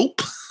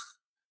 Nope.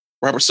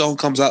 Robert Stone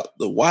comes out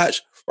the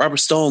watch. Robert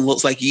Stone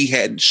looks like he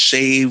hadn't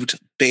shaved,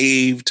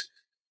 bathed,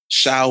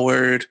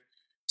 showered,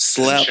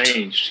 slept.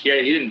 Changed.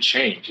 Yeah, he didn't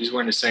change. He's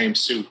wearing the same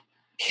suit.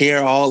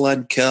 Hair all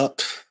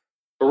unkept.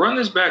 But run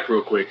this back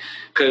real quick,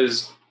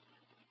 because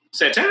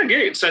Santana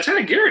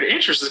Garrett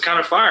interest is kind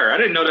of fire. I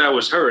didn't know that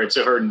was her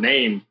until her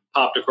name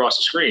popped across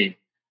the screen.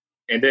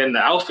 And then the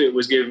outfit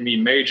was giving me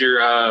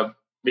major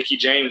Mickie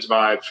James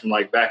vibes from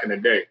like back in the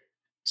day.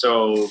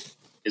 So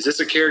is this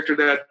a character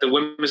that the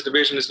women's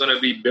division is going to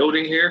be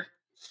building here?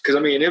 Because, I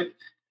mean, it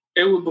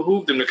would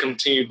behoove them to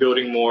continue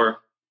building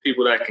more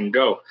people that can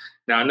go.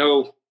 Now, I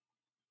know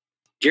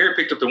Garrett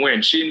picked up the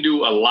win. She didn't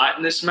do a lot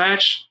in this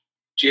match.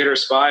 She hit her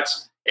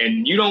spots.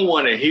 And you don't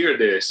want to hear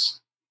this,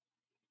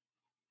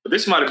 but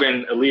this might have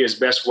been Aaliyah's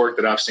best work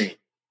that I've seen.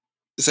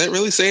 Is that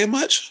really saying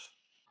much?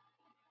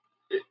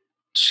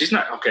 She's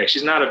not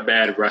a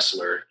bad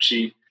wrestler.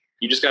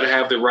 You just got to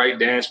have the right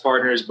dance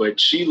partners, but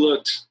she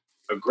looked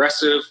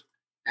aggressive,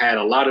 had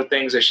a lot of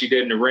things that she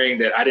did in the ring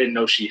that I didn't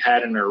know she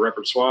had in her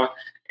repertoire.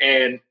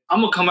 And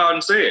I'm going to come out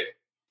and say it.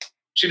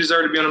 She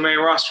deserved to be on the main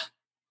roster.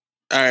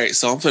 All right,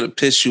 so I'm going to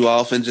piss you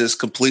off and just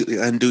completely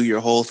undo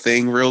your whole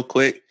thing real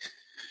quick.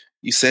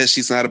 You said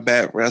she's not a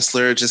bad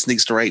wrestler, just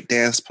needs the right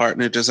dance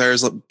partner,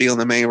 deserves to be on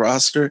the main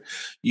roster.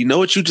 You know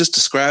what you just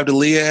described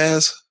Aaliyah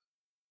as?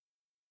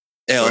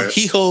 El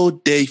Hijo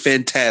de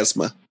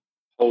Fantasma.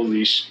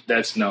 Holy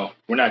no.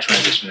 We're not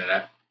transitioning to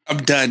that. I'm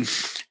done.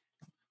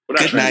 We're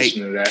not Good night.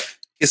 transitioning to that.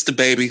 It's the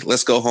baby.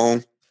 Let's go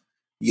home.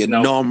 You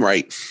know I'm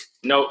right.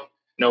 Nope.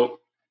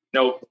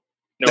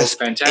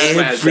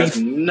 Fantasma has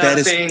done nothing. That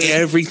is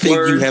everything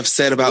you have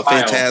said about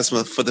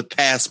Fantasma for the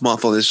past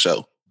month on this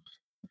show.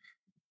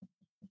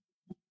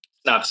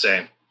 Not the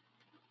same.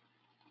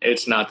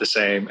 It's not the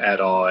same at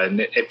all.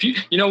 And if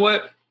you know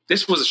what?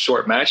 This was a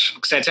short match.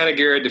 Santana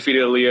Garrett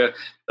defeated Aaliyah.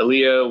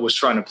 Aaliyah was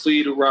trying to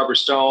plead with Robert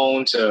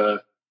Stone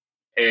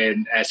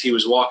and as he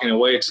was walking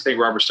away, because I think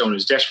Robert Stone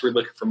was desperately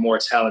looking for more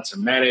talent to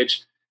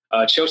manage.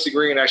 Chelsea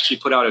Green actually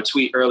put out a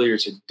tweet earlier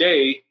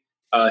today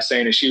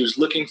saying that she was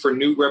looking for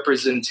new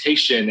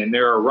representation, and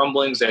there are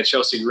rumblings that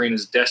Chelsea Green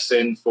is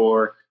destined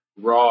for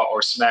Raw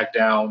or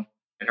SmackDown,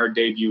 and her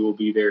debut will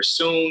be there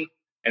soon.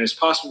 And it's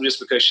possible just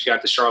because she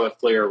got the Charlotte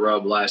Flair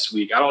rub last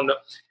week. I don't know.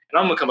 And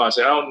I'm going to come out and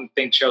say, I don't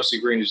think Chelsea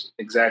Green is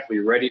exactly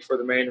ready for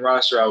the main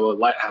roster. I would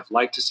have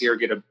liked to see her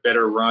get a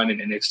better run in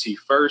NXT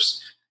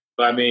first.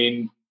 But, I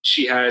mean,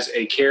 she has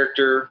a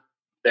character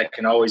that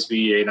can always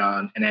be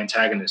an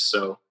antagonist.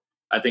 So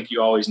I think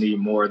you always need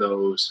more of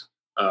those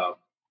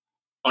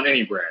on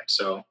any brand.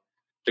 So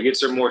to get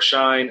her more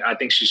shine, I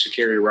think she should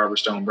carry the Robert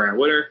Stone brand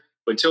with her.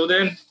 But until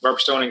then, Robert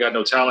Stone ain't got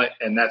no talent,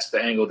 and that's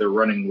the angle they're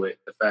running with,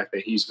 the fact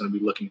that he's going to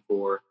be looking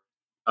for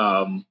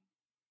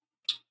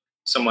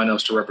someone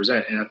else to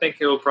represent. And I think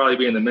he'll probably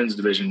be in the men's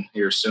division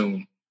here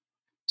soon.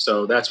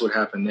 So that's what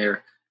happened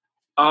there.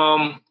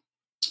 I'm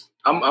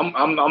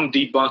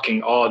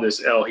debunking all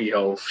this El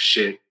Hijo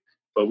shit,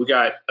 but we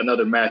got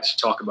another match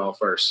to talk about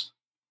first.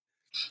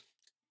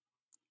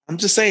 I'm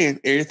just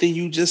saying, everything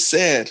you just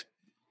said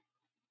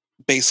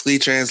basically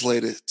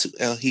translated to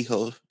El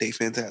Hijo de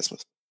Fantasma.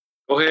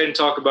 Go ahead and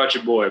talk about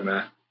your boy,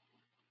 man.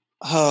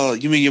 Oh,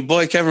 you mean your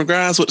boy Kevin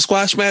Grimes with the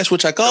squash match,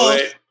 which I called?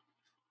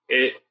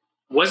 It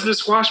wasn't a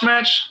squash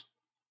match.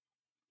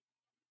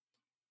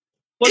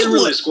 Wasn't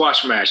really a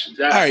squash match.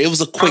 All right, it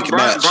was a quick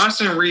match.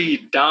 Bronson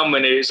Reed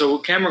dominated. So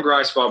Cameron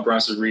Grimes fought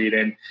Bronson Reed,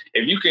 and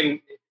if you can,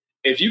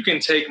 if you can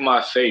take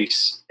my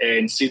face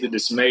and see the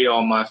dismay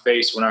on my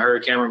face when I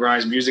heard Cameron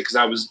Grimes' music, because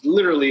I was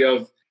literally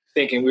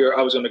thinking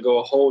I was going to go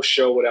a whole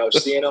show without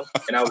seeing him,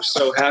 and I was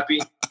so happy.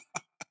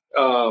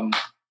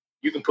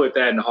 You can put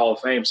that in the Hall of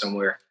Fame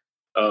somewhere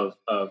of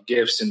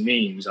gifs and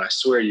memes. I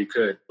swear you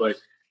could. But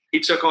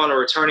he took on a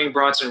returning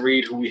Bronson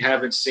Reed, who we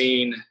haven't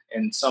seen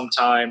in some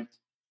time,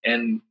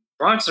 and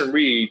Bronson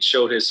Reed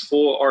showed his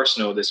full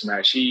arsenal this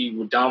match. He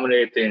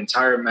dominated the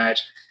entire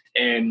match,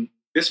 and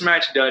this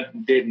match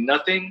did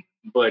nothing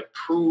but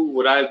prove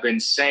what I've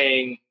been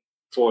saying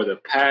for the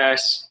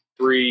past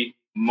 3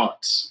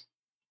 months.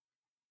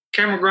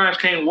 Cameron Grimes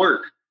can't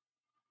work.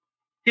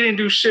 He didn't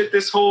do shit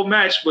this whole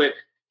match, but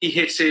he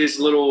hits his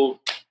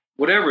little,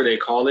 whatever they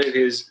call it,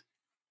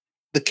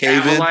 the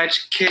cave-in,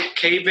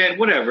 cave-in,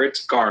 whatever.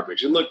 It's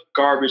garbage. It looked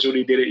garbage when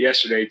he did it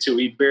yesterday too.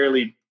 He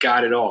barely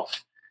got it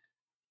off,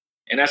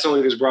 and that's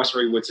only because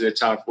Bronson Reed went to the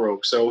top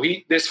rope. So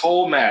this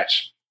whole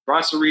match,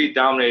 Bronson Reed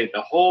dominated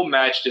the whole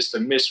match just to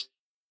miss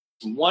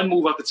one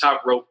move up the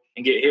top rope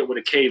and get hit with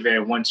a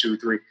cave-in 1, 2,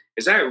 3.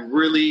 Is that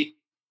really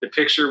the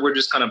picture we're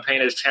just going to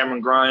paint as Cameron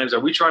Grimes? Are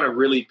we trying to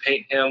really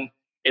paint him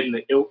in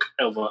the ilk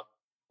of an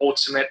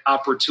ultimate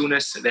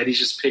opportunist that he's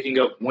just picking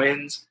up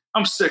wins?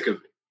 I'm sick of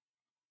it.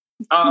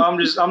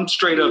 I'm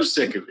straight up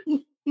sick of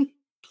it.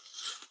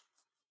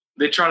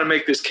 They're trying to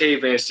make this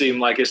cave-in seem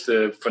like it's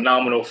the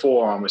phenomenal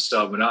forearm or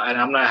stuff, and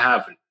I'm not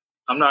having it.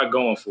 I'm not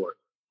going for it.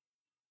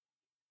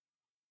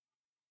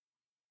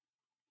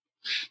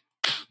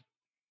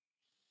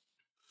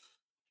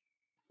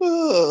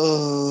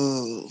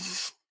 Oh.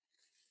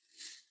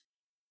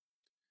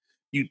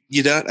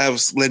 You done? I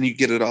was letting you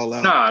get it all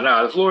out.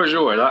 Nah, the floor is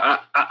yours.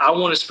 I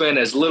want to spend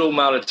as little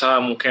amount of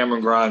time on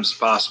Cameron Grimes as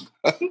possible.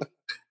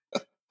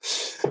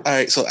 All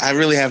right, so I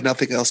really have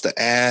nothing else to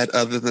add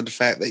other than the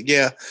fact that,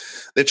 yeah,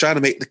 they're trying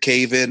to make the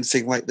cave-in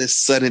seem like this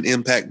sudden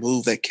impact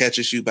move that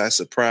catches you by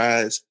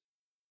surprise.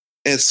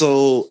 And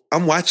so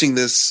I'm watching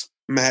this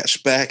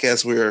match back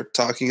as we're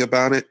talking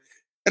about it,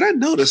 and I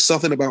noticed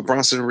something about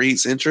Bronson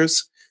Reed's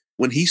entrance.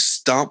 When he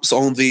stomps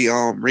on the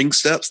ring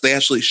steps, they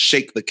actually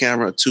shake the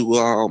camera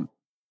to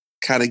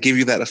kind of give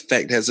you that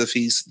effect as if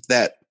he's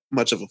that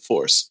much of a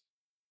force.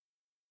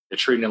 They're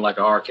treating it like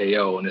an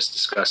RKO, and it's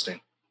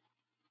disgusting.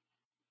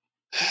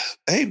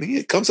 Hey, man,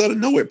 it comes out of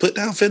nowhere. Put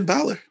down Finn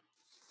Balor.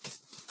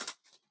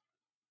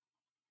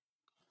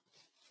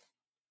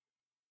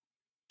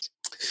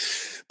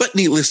 But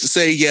needless to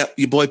say, yeah,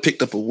 your boy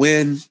picked up a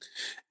win.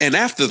 And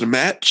after the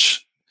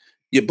match,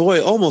 your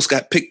boy almost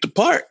got picked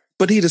apart,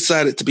 but he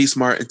decided to be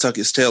smart and tuck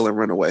his tail and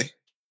run away.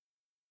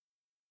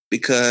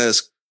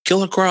 Because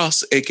Killer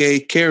Kross,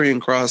 a.k.a.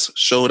 Karrion Kross,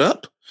 showed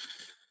up,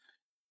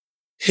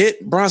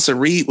 hit Bronson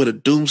Reed with a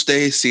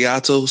Doomsday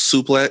Seattle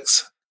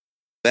suplex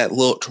that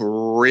looked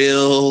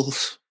real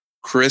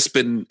crisp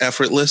and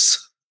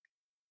effortless.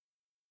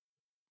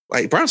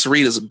 Like, Bronson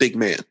Reed is a big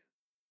man.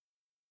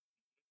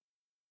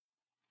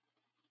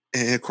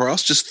 And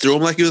Kross just threw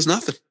him like he was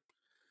nothing.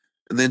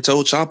 And then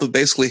told Ciampa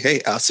basically,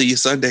 hey, I'll see you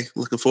Sunday.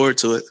 Looking forward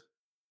to it.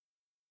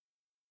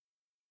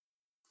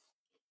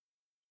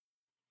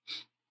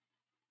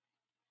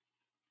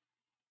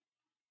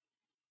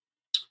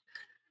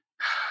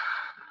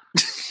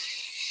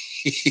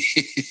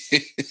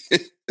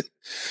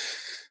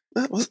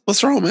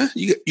 What's wrong, man?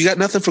 You got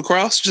nothing for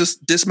Kross?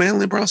 Just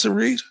dismantling Bronson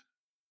Reed?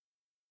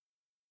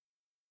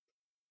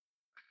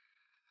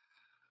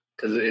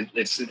 Because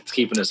it's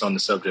keeping us on the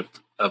subject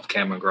of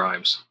Cameron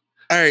Grimes.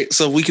 All right,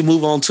 so we can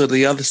move on to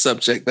the other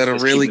subject that'll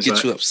really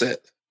get you upset.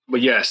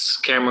 But yes,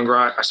 Karrion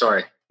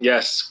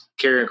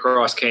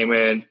Kross came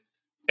in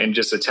and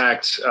just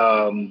attacked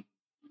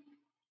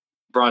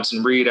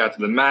Bronson Reed after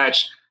the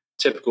match.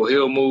 Typical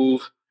heel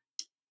move.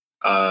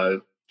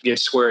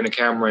 Gets square in the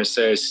camera and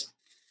says,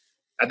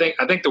 I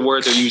think the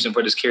word they're using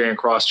for this Karrion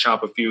Kross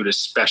Ciampa feud is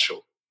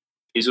special.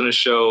 He's going to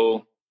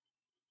show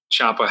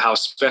Ciampa how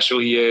special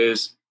he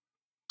is.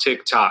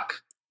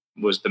 TikTok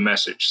was the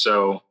message.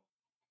 So,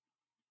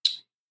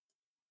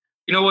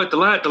 you know what? The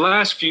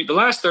last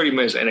 30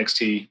 minutes of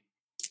NXT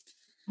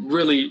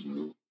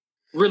really,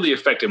 really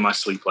affected my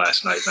sleep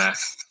last night, man.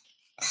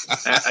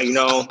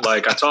 I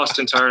tossed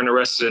and turned the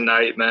rest of the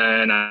night,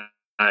 man.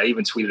 I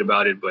even tweeted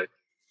about it, but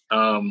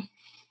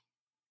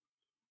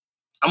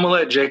I'm going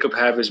to let Jacob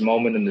have his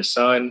moment in the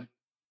sun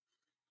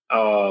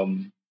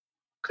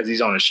because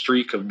he's on a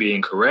streak of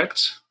being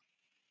correct.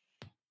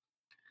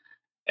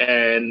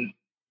 And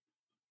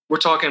we're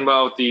talking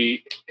about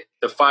the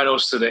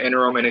finals to the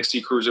interim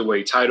NXT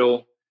Cruiserweight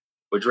title,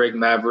 where Drake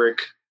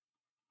Maverick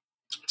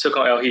took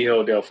on El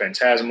Hijo del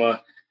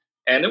Fantasma.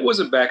 And it was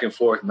a back and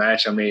forth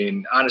match. I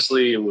mean,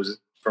 honestly,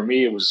 for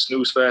me, it was a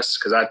snooze fest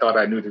because I thought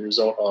I knew the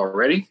result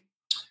already.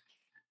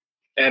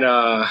 And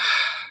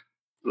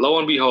lo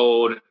and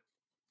behold,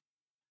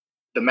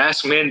 the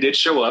Masked Men did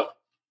show up.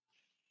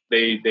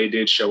 They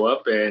did show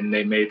up, and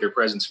they made their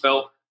presence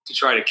felt to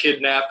try to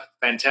kidnap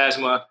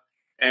Fantasma.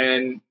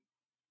 And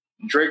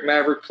Drake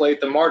Maverick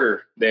played the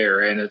martyr there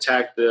and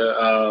attacked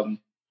the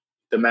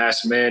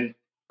Masked Men.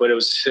 But it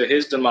was to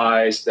his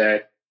demise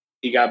that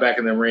he got back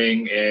in the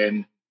ring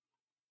and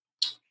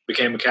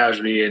became a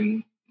casualty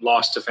and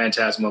lost to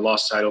Phantasma,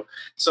 lost the title.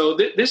 So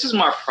this is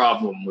my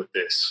problem with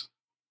this.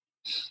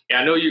 And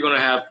I know you're going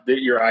to have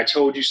your I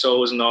told you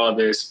so's and all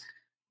this,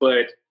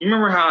 but you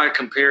remember how I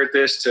compared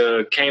this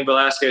to Cain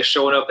Velasquez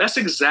showing up? That's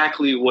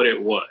exactly what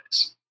it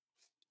was.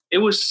 It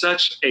was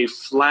such a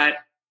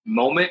flat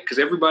moment because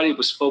everybody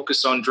was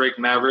focused on Drake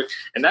Maverick,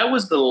 and that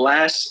was the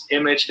last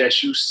image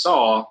that you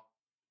saw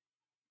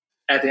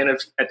at the end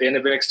of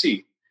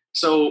NXT.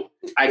 So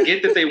I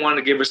get that they wanted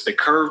to give us the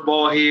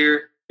curveball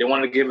here. They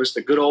wanted to give us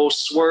the good old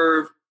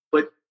swerve,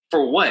 but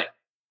for what?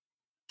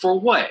 For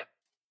what?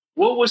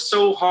 What was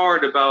so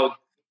hard about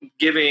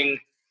giving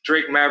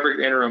Drake Maverick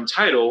the interim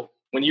title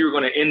when you were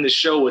going to end the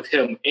show with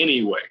him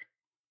anyway?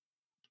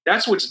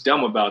 That's what's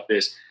dumb about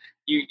this.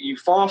 You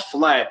fall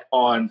flat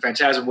on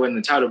Phantasm winning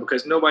the title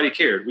because nobody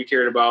cared. We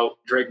cared about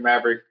Drake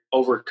Maverick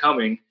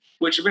overcoming,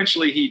 which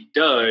eventually he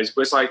does,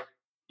 but it's like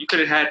you could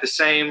have had the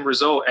same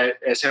result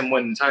as him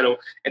winning the title,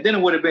 and then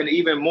it would have been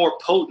even more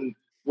potent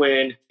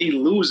when he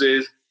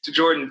loses to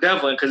Jordan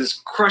Devlin because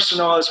it's crushing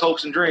all his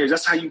hopes and dreams.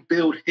 That's how you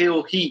build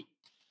heel heat.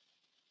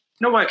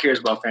 Nobody cares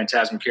about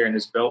Phantasm carrying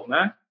this belt,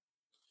 man.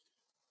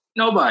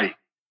 Nobody.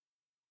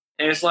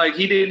 And it's like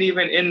he didn't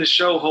even end the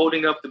show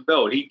holding up the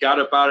belt. He got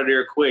up out of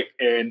there quick,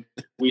 and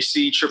we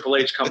see Triple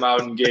H come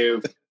out and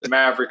give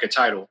Maverick a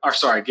title. Or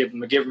sorry, give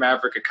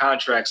Maverick a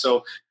contract.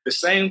 So the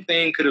same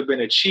thing could have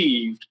been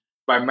achieved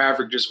by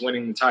Maverick just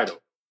winning the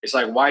title. It's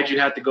like, why'd you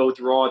have to go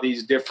through all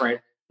these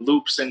different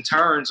loops and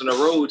turns on the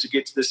road to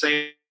get to the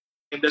same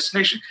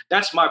destination?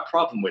 That's my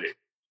problem with it,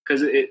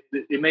 because it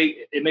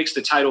makes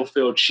the title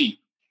feel cheap.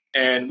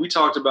 And we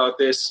talked about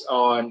this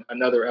on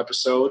another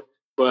episode,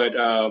 but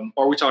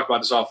or we talked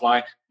about this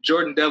offline.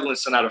 Jordan Devlin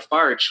sent out a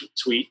fire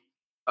tweet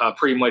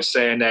pretty much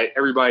saying that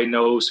everybody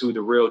knows who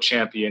the real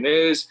champion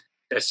is,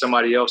 that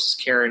somebody else is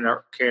carrying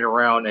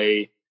around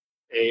a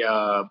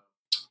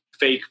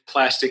fake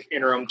plastic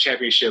interim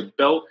championship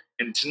belt,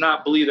 and to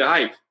not believe the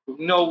hype.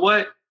 You know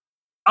what?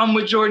 I'm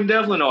with Jordan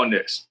Devlin on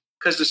this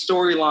because the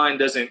storyline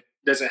doesn't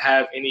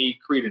have any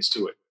credence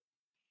to it.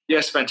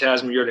 Yes,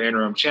 Phantasm, you're the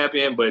interim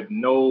champion, but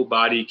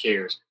nobody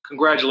cares.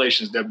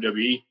 Congratulations,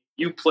 WWE.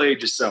 You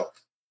played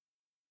yourself.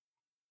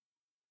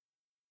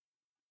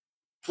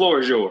 Floor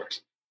is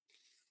yours.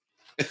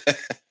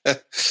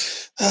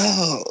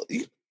 Oh,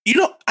 you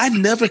know, I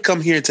never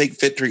come here and take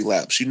victory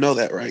laps. You know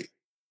that, right?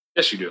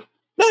 Yes, you do.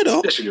 No, I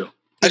don't. Yes, you do.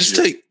 I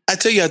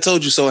tell you, I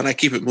told you so, and I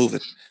keep it moving.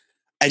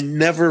 I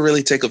never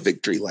really take a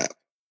victory lap.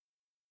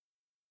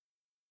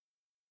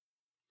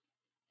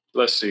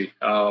 Let's see.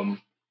 9:45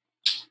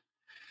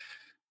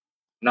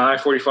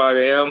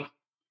 a.m.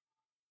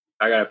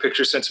 I got a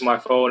picture sent to my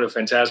phone of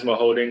Phantasma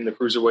holding the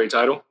Cruiserweight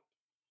title,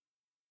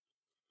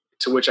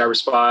 to which I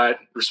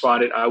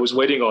responded, I was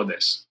waiting on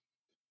this.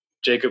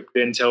 Jacob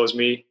then tells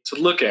me to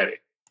look at it.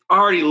 I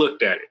already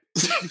looked at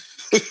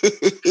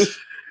it.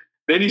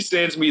 Then he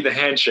sends me the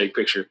handshake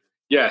picture.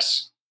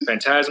 Yes,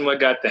 Phantasma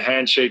got the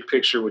handshake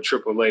picture with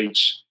Triple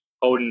H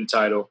holding the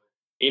title.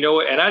 You know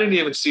what? And I didn't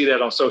even see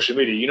that on social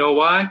media. You know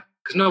why?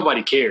 Because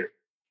nobody cared.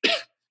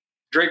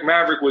 Drake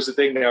Maverick was the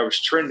thing that was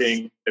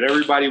trending, that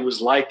everybody was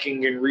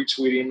liking and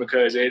retweeting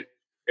because it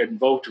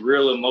invoked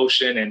real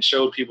emotion and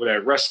showed people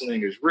that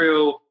wrestling is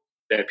real,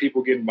 that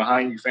people getting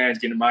behind you, fans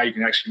getting behind you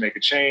can actually make a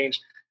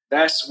change.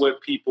 That's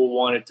what people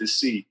wanted to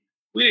see.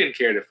 We didn't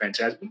care that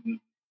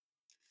Phantasm.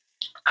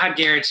 I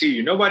guarantee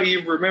you, nobody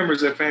even remembers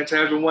that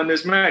Phantasm won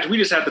this match. We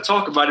just have to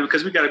talk about it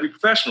because we got to be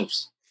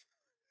professionals.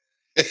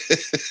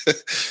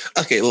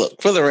 Okay, look,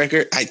 for the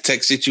record, I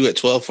texted you at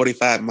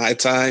 12:45 my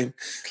time,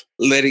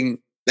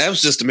 that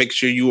was just to make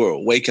sure you were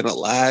awake and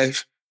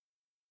alive.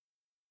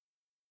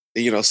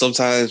 And, you know,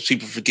 sometimes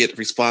people forget to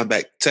respond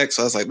back to text.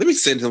 So I was like, let me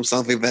send him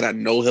something that I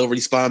know he'll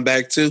respond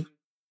back to.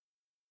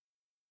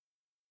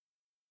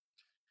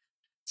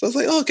 So I was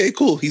like, oh, okay,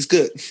 cool. He's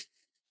good.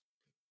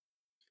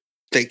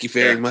 Thank you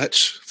very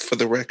much for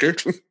the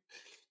record.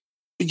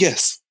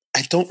 Yes,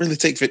 I don't really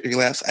take victory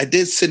laps. I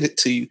did send it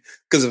to you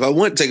because if I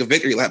wanted to take a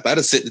victory lap, I'd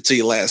have sent it to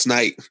you last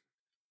night. As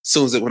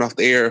soon as it went off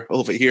the air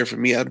over here for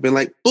me, I'd have been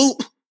like,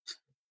 boop.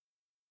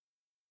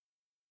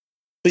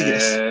 But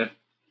yes,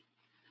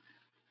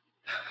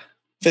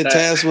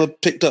 Phantasma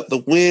picked up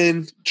the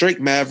win. Drake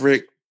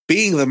Maverick,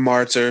 being the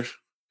martyr,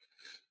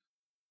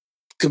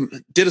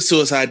 did a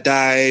suicide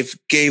dive,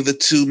 gave the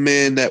two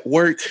men that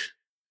work,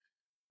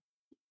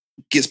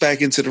 gets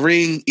back into the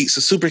ring, eats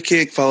a super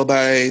kick, followed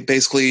by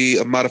basically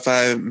a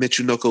modified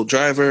Michinoku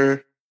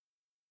driver.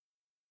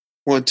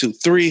 1, 2,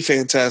 3,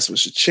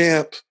 Phantasma's the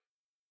champ.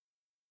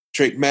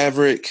 Drake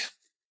Maverick's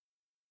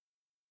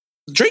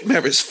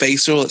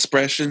facial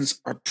expressions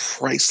are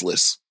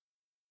priceless.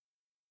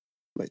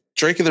 Like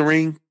Drake in the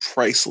ring,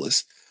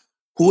 priceless.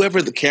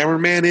 Whoever the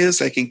cameraman is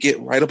that can get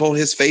right up on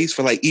his face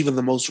for like even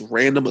the most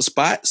random of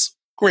spots,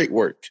 great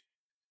work.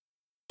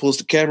 Pulls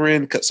the camera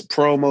in, cuts a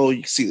promo.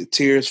 You can see the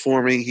tears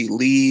forming. He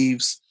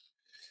leaves.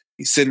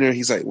 He's sitting there.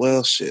 He's like,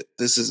 well, shit,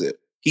 this is it.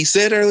 He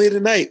said earlier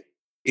tonight,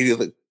 it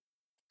either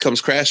comes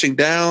crashing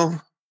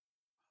down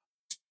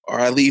or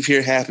I leave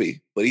here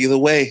happy. But either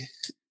way,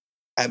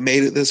 I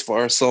made it this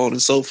far, so on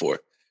and so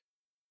forth.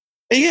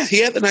 And yeah, he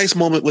had the nice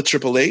moment with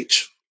Triple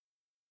H.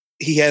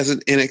 He has an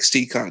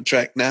NXT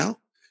contract now.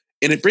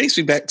 And it brings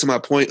me back to my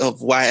point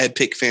of why I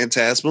picked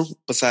Phantasmo,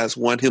 besides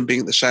one, him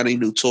being the shiny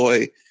new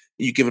toy,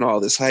 you giving all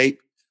this hype.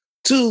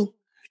 Two,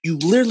 you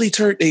literally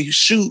turned a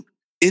shoot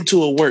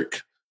into a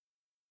work.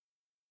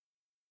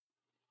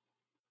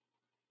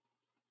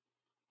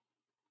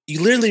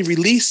 You literally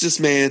released this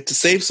man to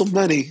save some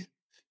money,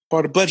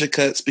 part of budget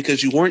cuts,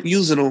 because you weren't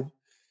using him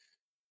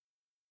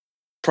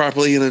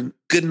properly in a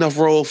good enough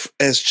role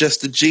as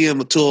just the GM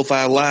of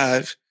 205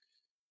 Live.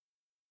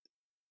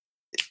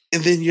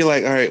 And then you're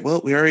like, all right,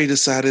 well, we already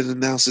decided to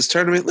announce this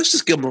tournament. Let's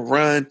just give him a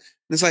run. And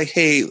it's like,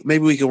 hey,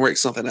 maybe we can work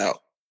something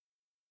out.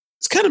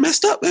 It's kind of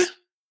messed up, man.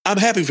 I'm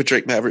happy for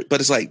Drake Maverick, but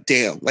it's like,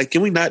 damn, like,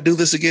 can we not do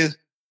this again?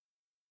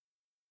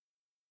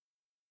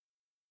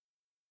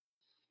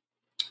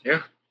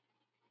 Yeah.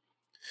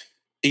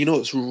 And you know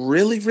what's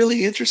really,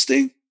 really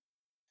interesting?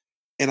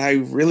 And I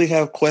really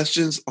have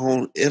questions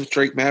on if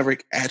Drake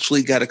Maverick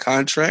actually got a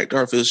contract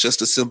or if it was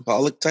just a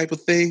symbolic type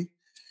of thing.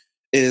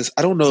 Is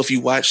I don't know if you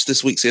watched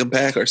this week's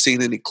Impact or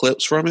seen any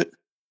clips from it.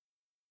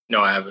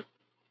 No, I haven't.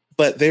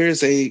 But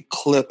there's a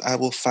clip, I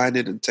will find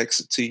it and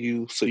text it to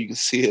you so you can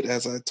see it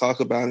as I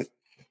talk about it,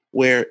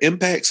 where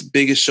Impact's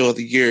biggest show of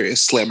the year is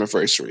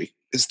Slammiversary.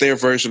 It's their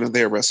version of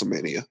their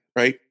WrestleMania,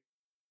 right?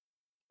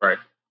 Right.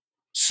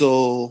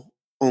 So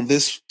on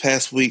this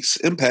past week's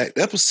Impact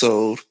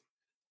episode,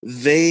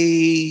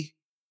 they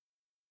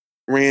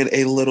ran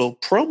a little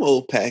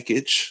promo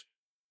package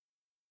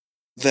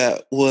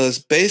that was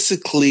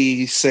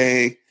basically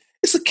saying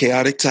it's a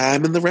chaotic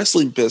time in the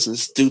wrestling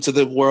business due to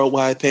the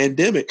worldwide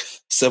pandemic.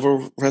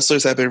 Several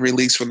wrestlers have been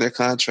released from their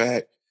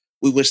contract.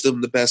 We wish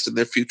them the best in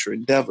their future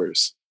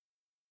endeavors.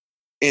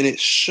 And it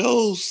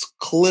shows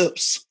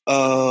clips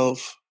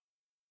of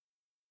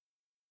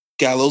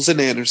Gallows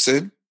and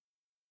Anderson,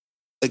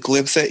 a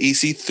glimpse at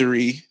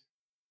EC3,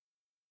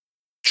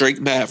 Drake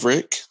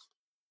Maverick,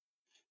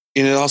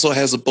 and it also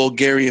has a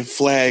Bulgarian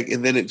flag,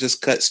 and then it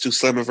just cuts to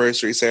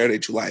Slammiversary Saturday,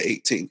 July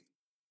 18th.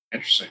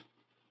 Interesting.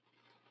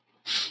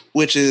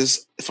 Which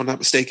is, if I'm not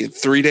mistaken,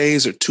 3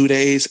 days or 2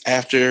 days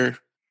after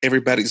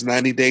everybody's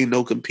 90-day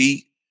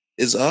no-compete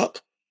is up.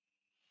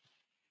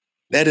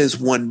 That is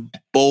one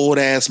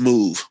bold-ass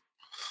move.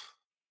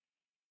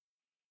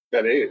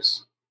 That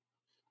is.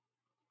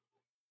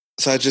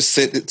 So I just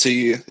sent it to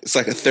you. It's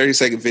like a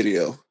 30-second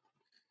video.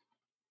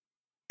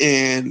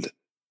 And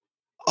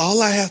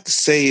all I have to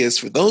say is,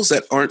 for those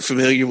that aren't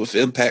familiar with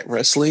Impact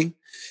Wrestling,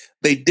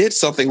 they did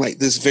something like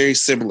this very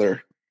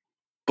similar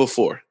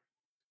before.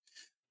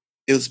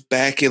 It was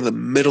back in the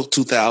middle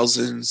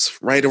 2000s,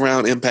 right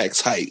around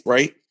Impact's height,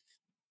 right?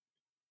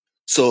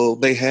 So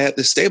they had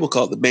this stable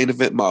called the Main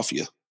Event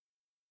Mafia.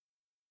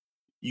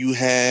 You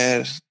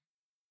had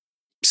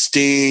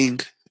Sting,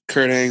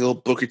 Kurt Angle,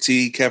 Booker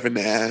T, Kevin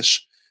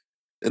Nash,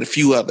 and a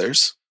few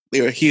others.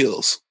 They were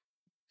heels.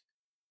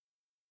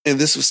 And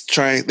this was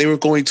they were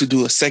going to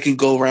do a second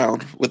go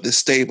round with this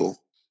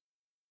stable.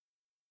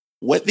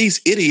 What these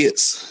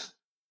idiots,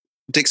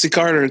 Dixie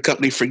Carter and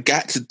company,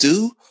 forgot to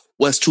do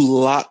was to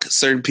lock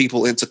certain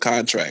people into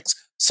contracts.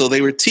 So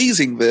they were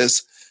teasing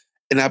this,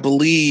 and I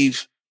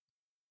believe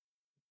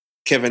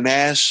Kevin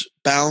Nash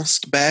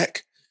bounced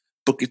back,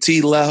 Booker T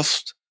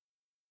left,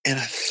 and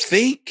I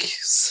think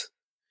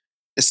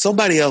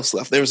somebody else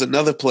left. There was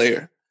another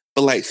player,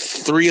 but like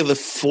 3 of the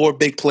 4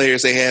 big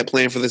players they had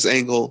playing for this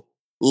angle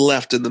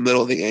left in the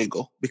middle of the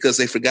angle because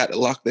they forgot to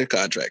lock their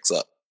contracts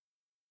up.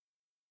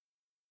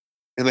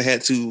 And they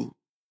had to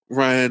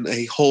run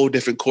a whole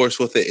different course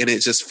with it, and it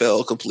just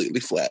fell completely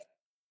flat.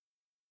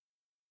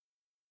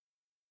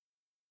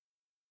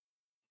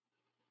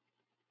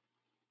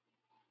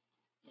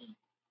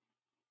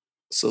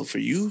 So for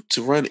you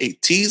to run a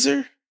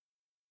teaser,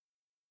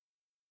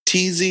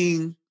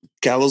 teasing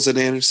Gallows and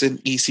Anderson,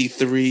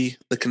 EC3,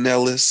 the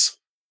Kanellis,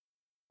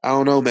 I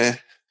don't know, man.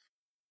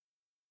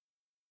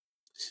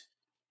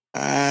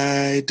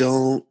 I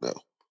don't know.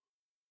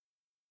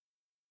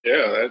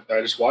 Yeah,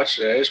 I just watched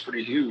it. It's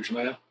pretty huge,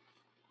 man.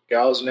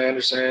 Gallows and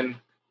Anderson,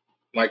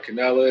 Mike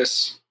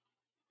Kanellis,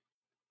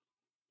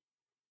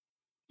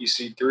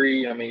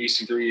 EC3. I mean,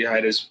 EC3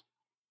 had his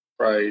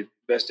probably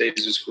best days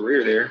of his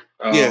career there.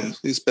 Yeah,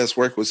 his best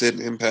work was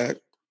in Impact.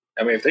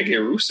 I mean, if they get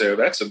Rusev,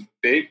 that's a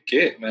big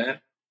get, man.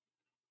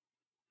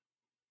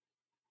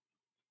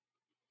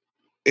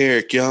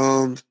 Eric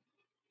Young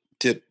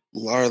did a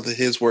lot of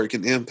his work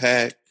in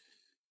Impact.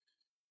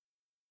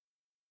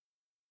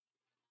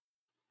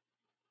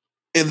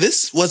 And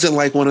this wasn't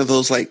like one of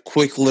those like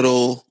quick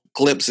little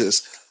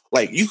glimpses.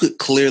 Like you could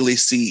clearly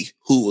see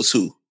who was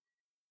who.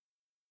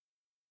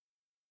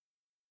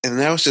 And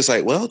now it's just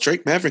like, well,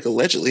 Drake Maverick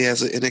allegedly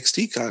has an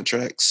NXT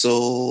contract.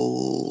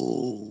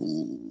 So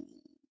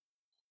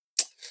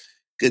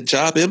good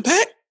job,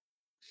 Impact.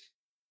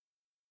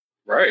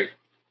 Right.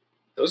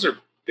 Those are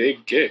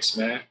big gets,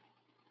 man.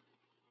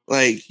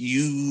 Like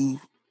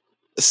you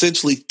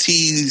essentially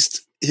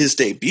teased his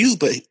debut,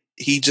 but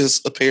he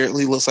just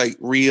apparently looks like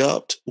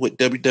re-upped with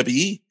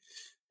WWE.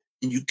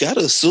 you got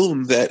to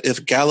assume that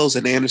if Gallows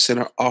and Anderson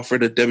are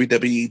offered a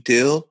WWE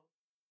deal,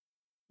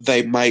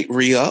 they might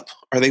re-up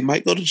or they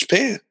might go to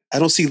Japan. I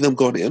don't see them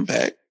going to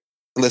Impact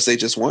unless they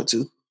just want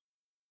to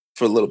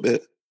for a little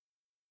bit.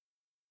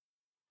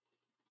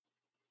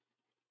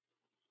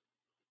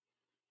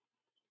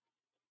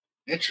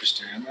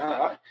 Interesting.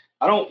 I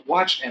don't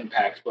watch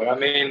Impact, but I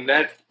mean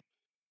that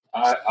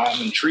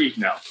I'm intrigued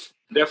now.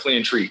 Definitely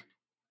intrigued.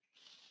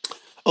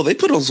 Oh, they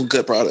put on some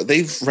good product.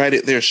 They've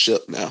righted their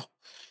ship now.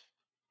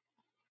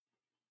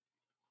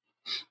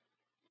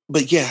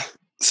 But yeah,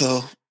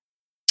 so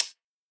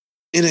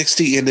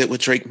NXT ended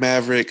with Drake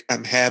Maverick.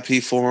 I'm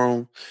happy for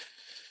him.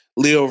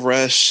 Leo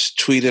Rush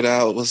tweeted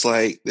out, was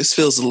like, this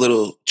feels a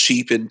little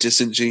cheap and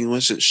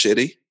disingenuous and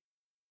shitty.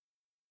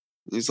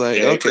 He's like,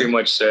 yeah, okay. He pretty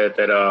much said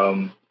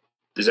that,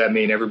 does that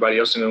mean everybody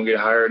else is going to get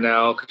hired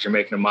now because you're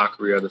making a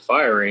mockery of the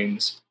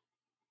firings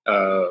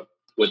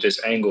with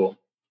this angle?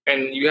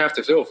 And you have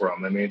to feel for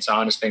them. I mean, it's an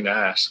honest thing to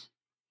ask.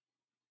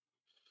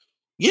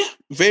 Yeah,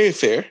 very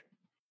fair.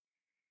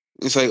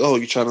 It's like, oh,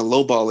 you're trying to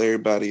lowball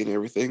everybody and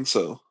everything,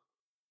 so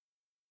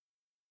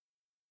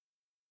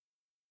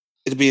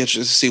it'll be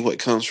interesting to see what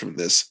comes from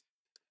this.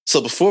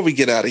 So before we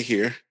get out of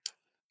here,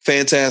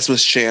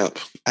 Phantasma's champ.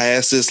 I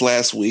asked this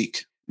last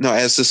week. No,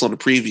 I asked this on the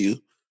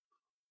preview.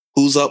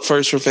 Who's up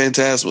first for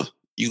Phantasma?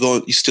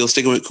 You still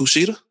sticking with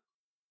Kushida?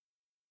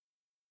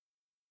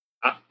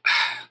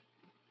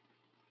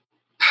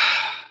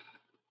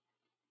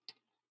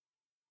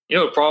 You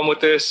know the problem with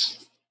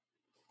this?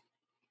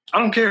 I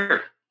don't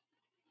care.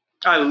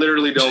 I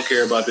literally don't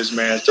care about this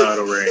man's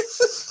title reign.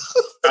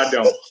 I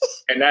don't.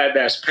 And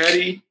that's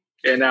petty.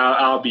 And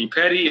I'll be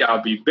petty.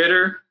 I'll be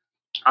bitter.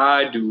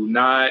 I do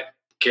not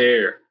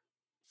care.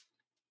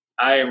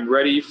 I am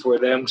ready for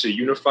them to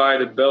unify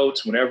the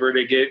belts whenever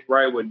they get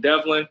right with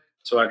Devlin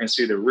so I can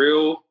see the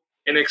real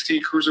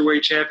NXT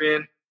Cruiserweight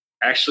champion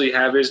actually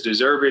have his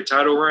deserved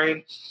title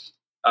reign.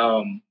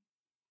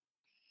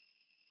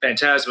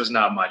 Phantasma's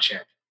not my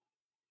champion.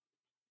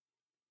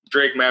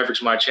 Drake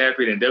Maverick's my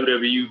champion, and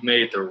WWE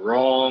made the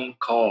wrong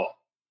call.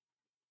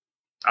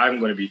 I'm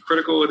going to be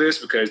critical of this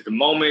because the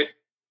moment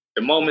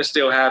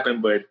still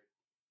happened, but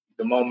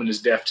the moment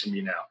is deaf to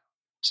me now.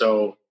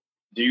 So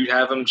do you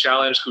have him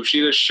challenge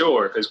Kushida?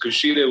 Sure, because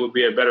Kushida would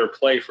be a better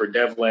play for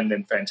Devlin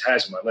than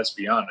Phantasma, let's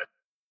be honest.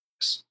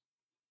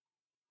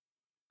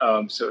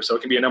 So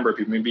it can be a number of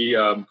people. Maybe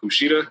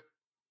Kushida,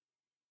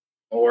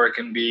 or it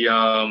can be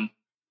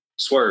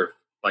Swerve,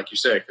 like you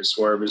said, because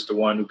Swerve is the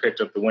one who picked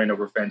up the win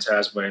over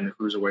Phantasma in the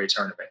Cruiserweight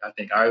tournament. I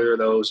think either of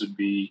those would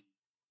be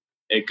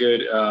a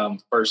good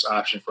first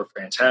option for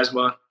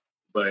Phantasma,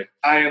 but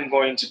I am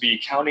going to be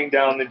counting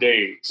down the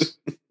days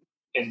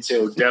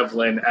until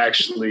Devlin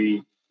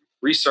actually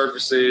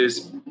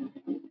resurfaces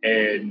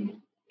and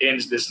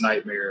ends this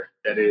nightmare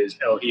that is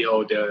El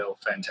Hijo del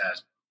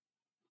Phantasma.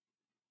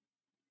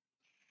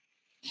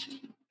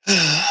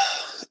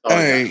 All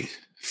right,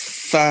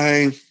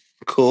 fine,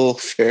 cool,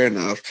 fair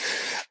enough.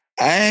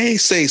 I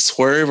say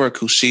Swerve or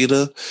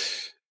Kushida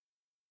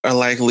are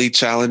likely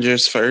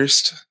challengers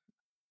first.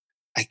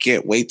 I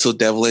can't wait till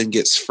Devlin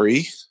gets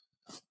free.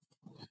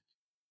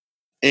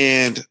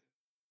 And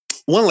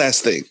one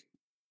last thing.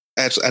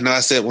 Actually, I know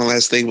I said one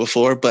last thing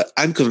before, but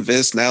I'm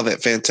convinced now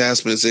that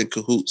Phantasma is in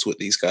cahoots with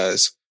these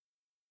guys.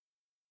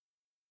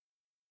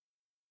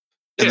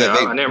 Yeah,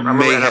 I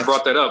remember I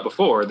brought that up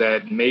before,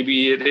 that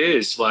maybe it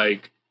is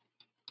like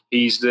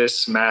he's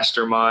this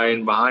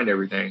mastermind behind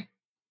everything.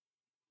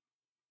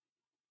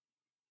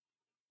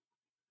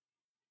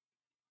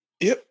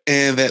 Yep.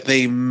 And that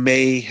they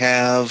may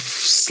have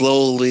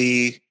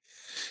subtly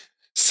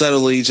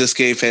just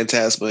gave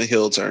Phantasma a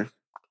heel turn.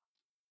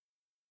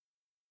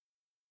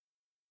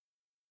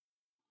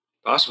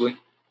 Possibly.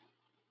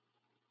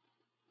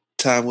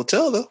 Time will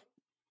tell, though.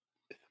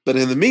 But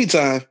in the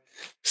meantime,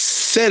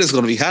 Seth is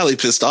going to be highly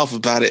pissed off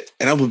about it,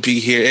 and I'm going to be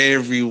here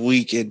every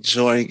week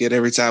enjoying it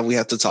every time we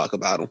have to talk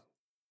about him.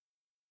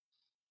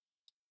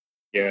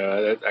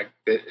 Yeah,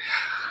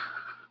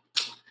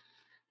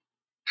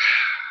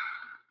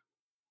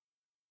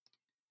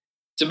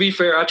 to be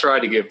fair, I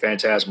tried to give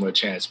Phantasma a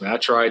chance, man. I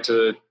tried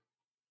to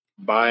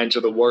buy into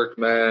the work,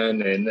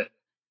 man, and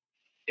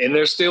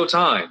there's still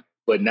time.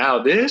 But now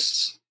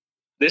this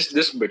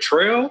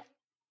betrayal,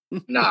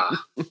 nah.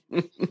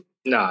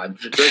 Nah,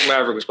 Drake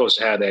Maverick was supposed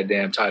to have that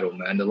damn title,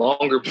 man. The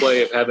longer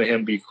play of having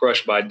him be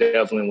crushed by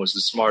Devlin was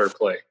the smarter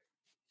play.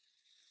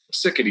 I'm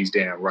sick of these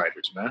damn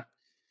writers, man.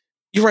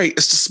 You're right.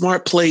 It's the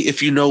smart play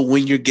if you know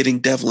when you're getting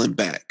Devlin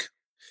back.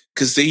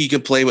 Because then you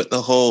can play with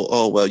the whole,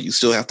 oh, well, you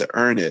still have to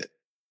earn it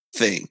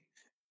thing.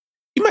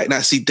 You might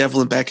not see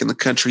Devlin back in the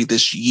country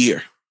this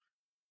year.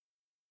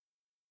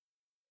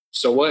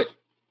 So what?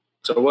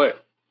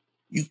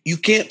 You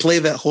can't play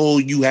that whole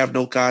you have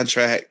no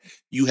contract,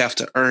 you have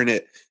to earn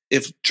it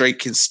if Drake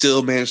can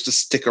still manage to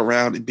stick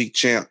around and be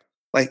champ.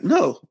 Like,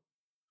 no.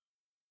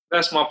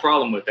 That's my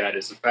problem with that,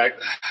 is the fact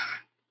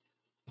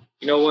that,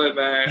 you know what,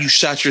 man? You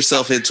shot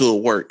yourself into a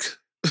work.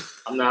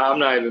 I'm not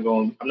even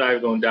going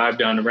to dive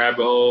down the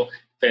rabbit hole.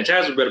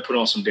 Phantasma better put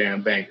on some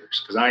damn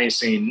bangers because I ain't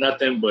seen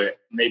nothing but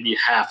maybe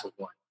half of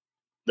one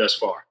thus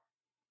far.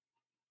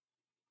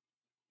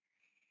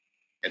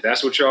 If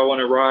that's what y'all want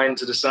to ride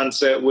into the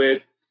sunset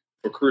with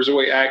for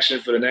cruiserweight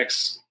action for the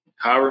next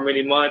however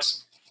many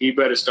months, he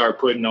better start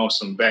putting on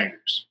some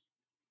bangers.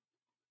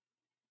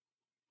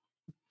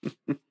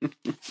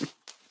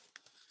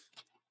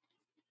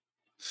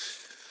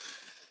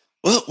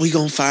 Well, we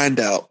gonna find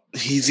out.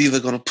 He's either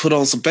gonna put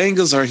on some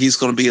bangers or he's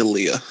gonna be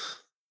Aaliyah.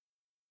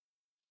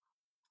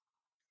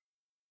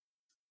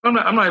 I'm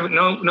not even.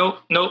 No.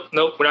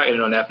 We're not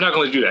ending on that. I'm not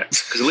going to do that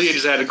because Aaliyah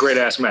just had a great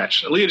ass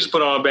match. Aaliyah just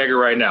put on a banger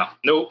right now.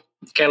 Nope,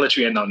 can't let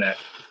you end on that.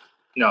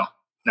 No,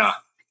 nah.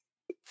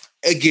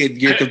 Again,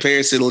 your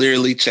comparison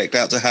literally checked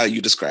out to how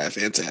you describe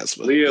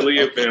Phantasma.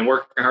 Aaliyah been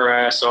working her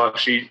ass off.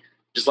 She,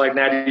 just like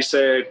Natty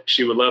said,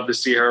 she would love to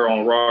see her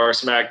on Raw or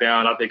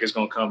SmackDown. I think it's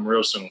going to come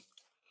real soon.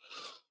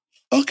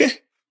 Okay.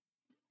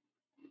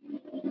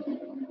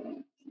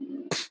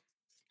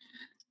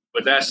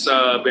 But that's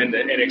been the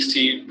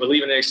NXT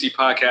Believe in NXT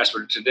podcast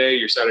for today.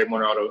 Your Saturday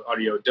morning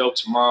audio dope.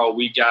 Tomorrow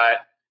we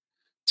got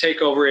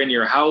TakeOver in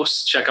your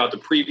house. Check out the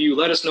preview.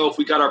 Let us know if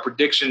we got our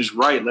predictions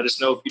right. Let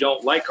us know if you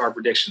don't like our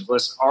predictions.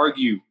 Let's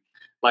argue.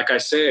 Like I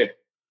said,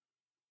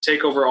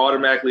 TakeOver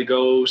automatically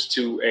goes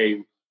to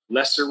a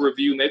lesser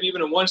review, maybe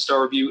even a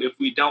 1-star review if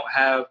we don't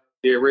have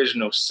the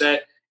original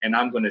set. And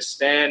I'm going to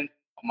stand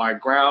on my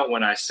ground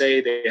when I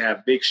say they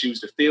have big shoes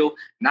to fill,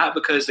 not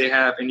because they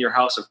have In Your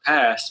House of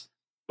Past,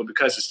 but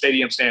because the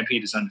Stadium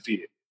Stampede is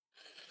undefeated.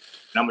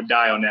 And I'm going to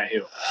die on that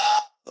hill.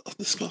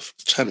 This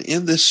trying to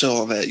end this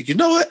show on that. You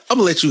know what? I'm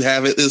going to let you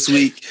have it this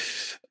week.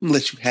 I'm going to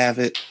let you have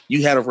it.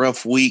 You had a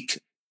rough week.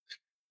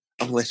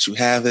 I'm going to let you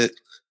have it.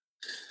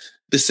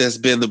 This has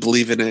been the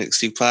Believe in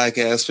NXT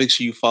podcast. Make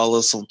sure you follow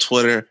us on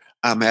Twitter.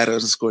 I'm at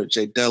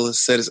 _J Dellis.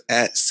 Said is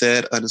at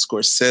said_says. That is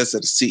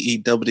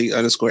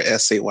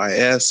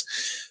CEW_SAYS.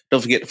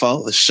 Don't forget to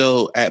follow the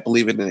show at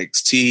Believe in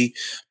NXT.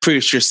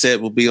 Pretty sure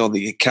Said will be on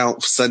the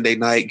account Sunday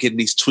night, getting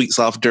these tweets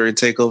off during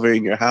TakeOver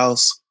in your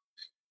house.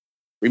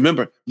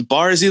 Remember, the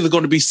bar is either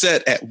going to be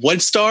set at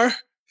 1 star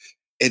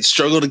and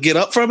struggle to get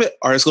up from it,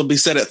 or it's going to be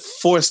set at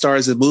 4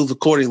 stars and move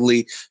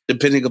accordingly,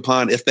 depending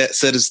upon if that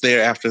set is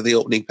there after the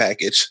opening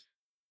package.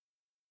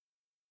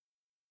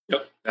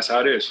 Yep, that's how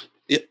it is.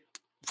 Yep.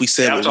 We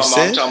said I'm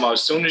talking about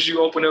as soon as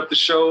you open up the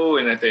show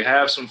and if they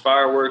have some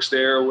fireworks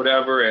there or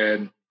whatever,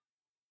 and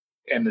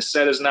the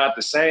set is not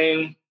the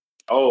same,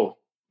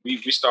 we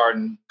start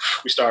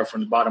from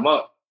the bottom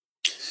up.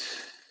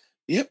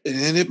 Yep,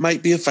 and it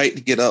might be a fight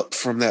to get up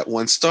from that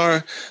 1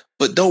 star,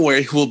 but don't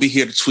worry, we'll be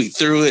here to tweet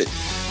through it,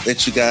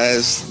 let you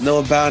guys know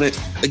about it.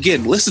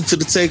 Again, listen to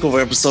the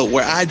TakeOver episode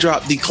where I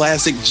dropped the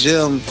classic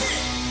gem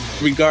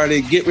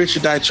regarding Get Rich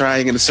or Die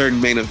Trying in a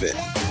certain main event.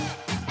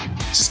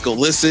 Just go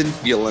listen,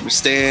 you'll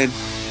understand.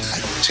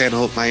 I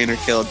channeled my inner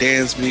Kel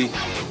Dansby.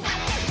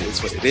 It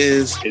is what it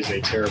is. It's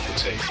a terrible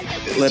take.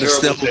 Let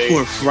us know if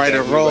we're right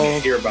or wrong.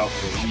 Hear about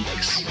for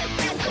weeks.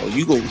 Oh,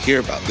 you gonna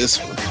hear about this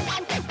one,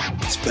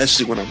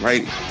 especially when I'm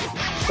writing.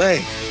 But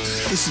hey,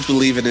 this is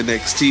Believe in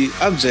NXT.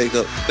 I'm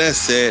Jacob. That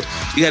said,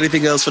 you got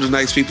anything else for the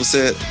nice people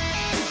said?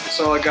 That's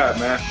all I got,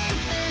 man.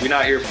 We're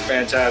not here for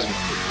Phantasma.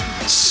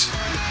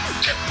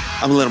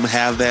 I'm gonna let him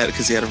have that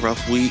because he had a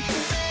rough week.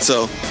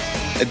 So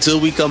until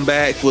we come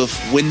back with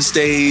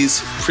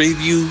Wednesday's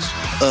previews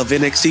of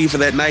NXT for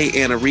that night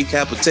and a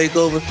recap of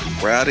TakeOver,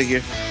 we're out of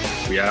here.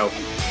 We out.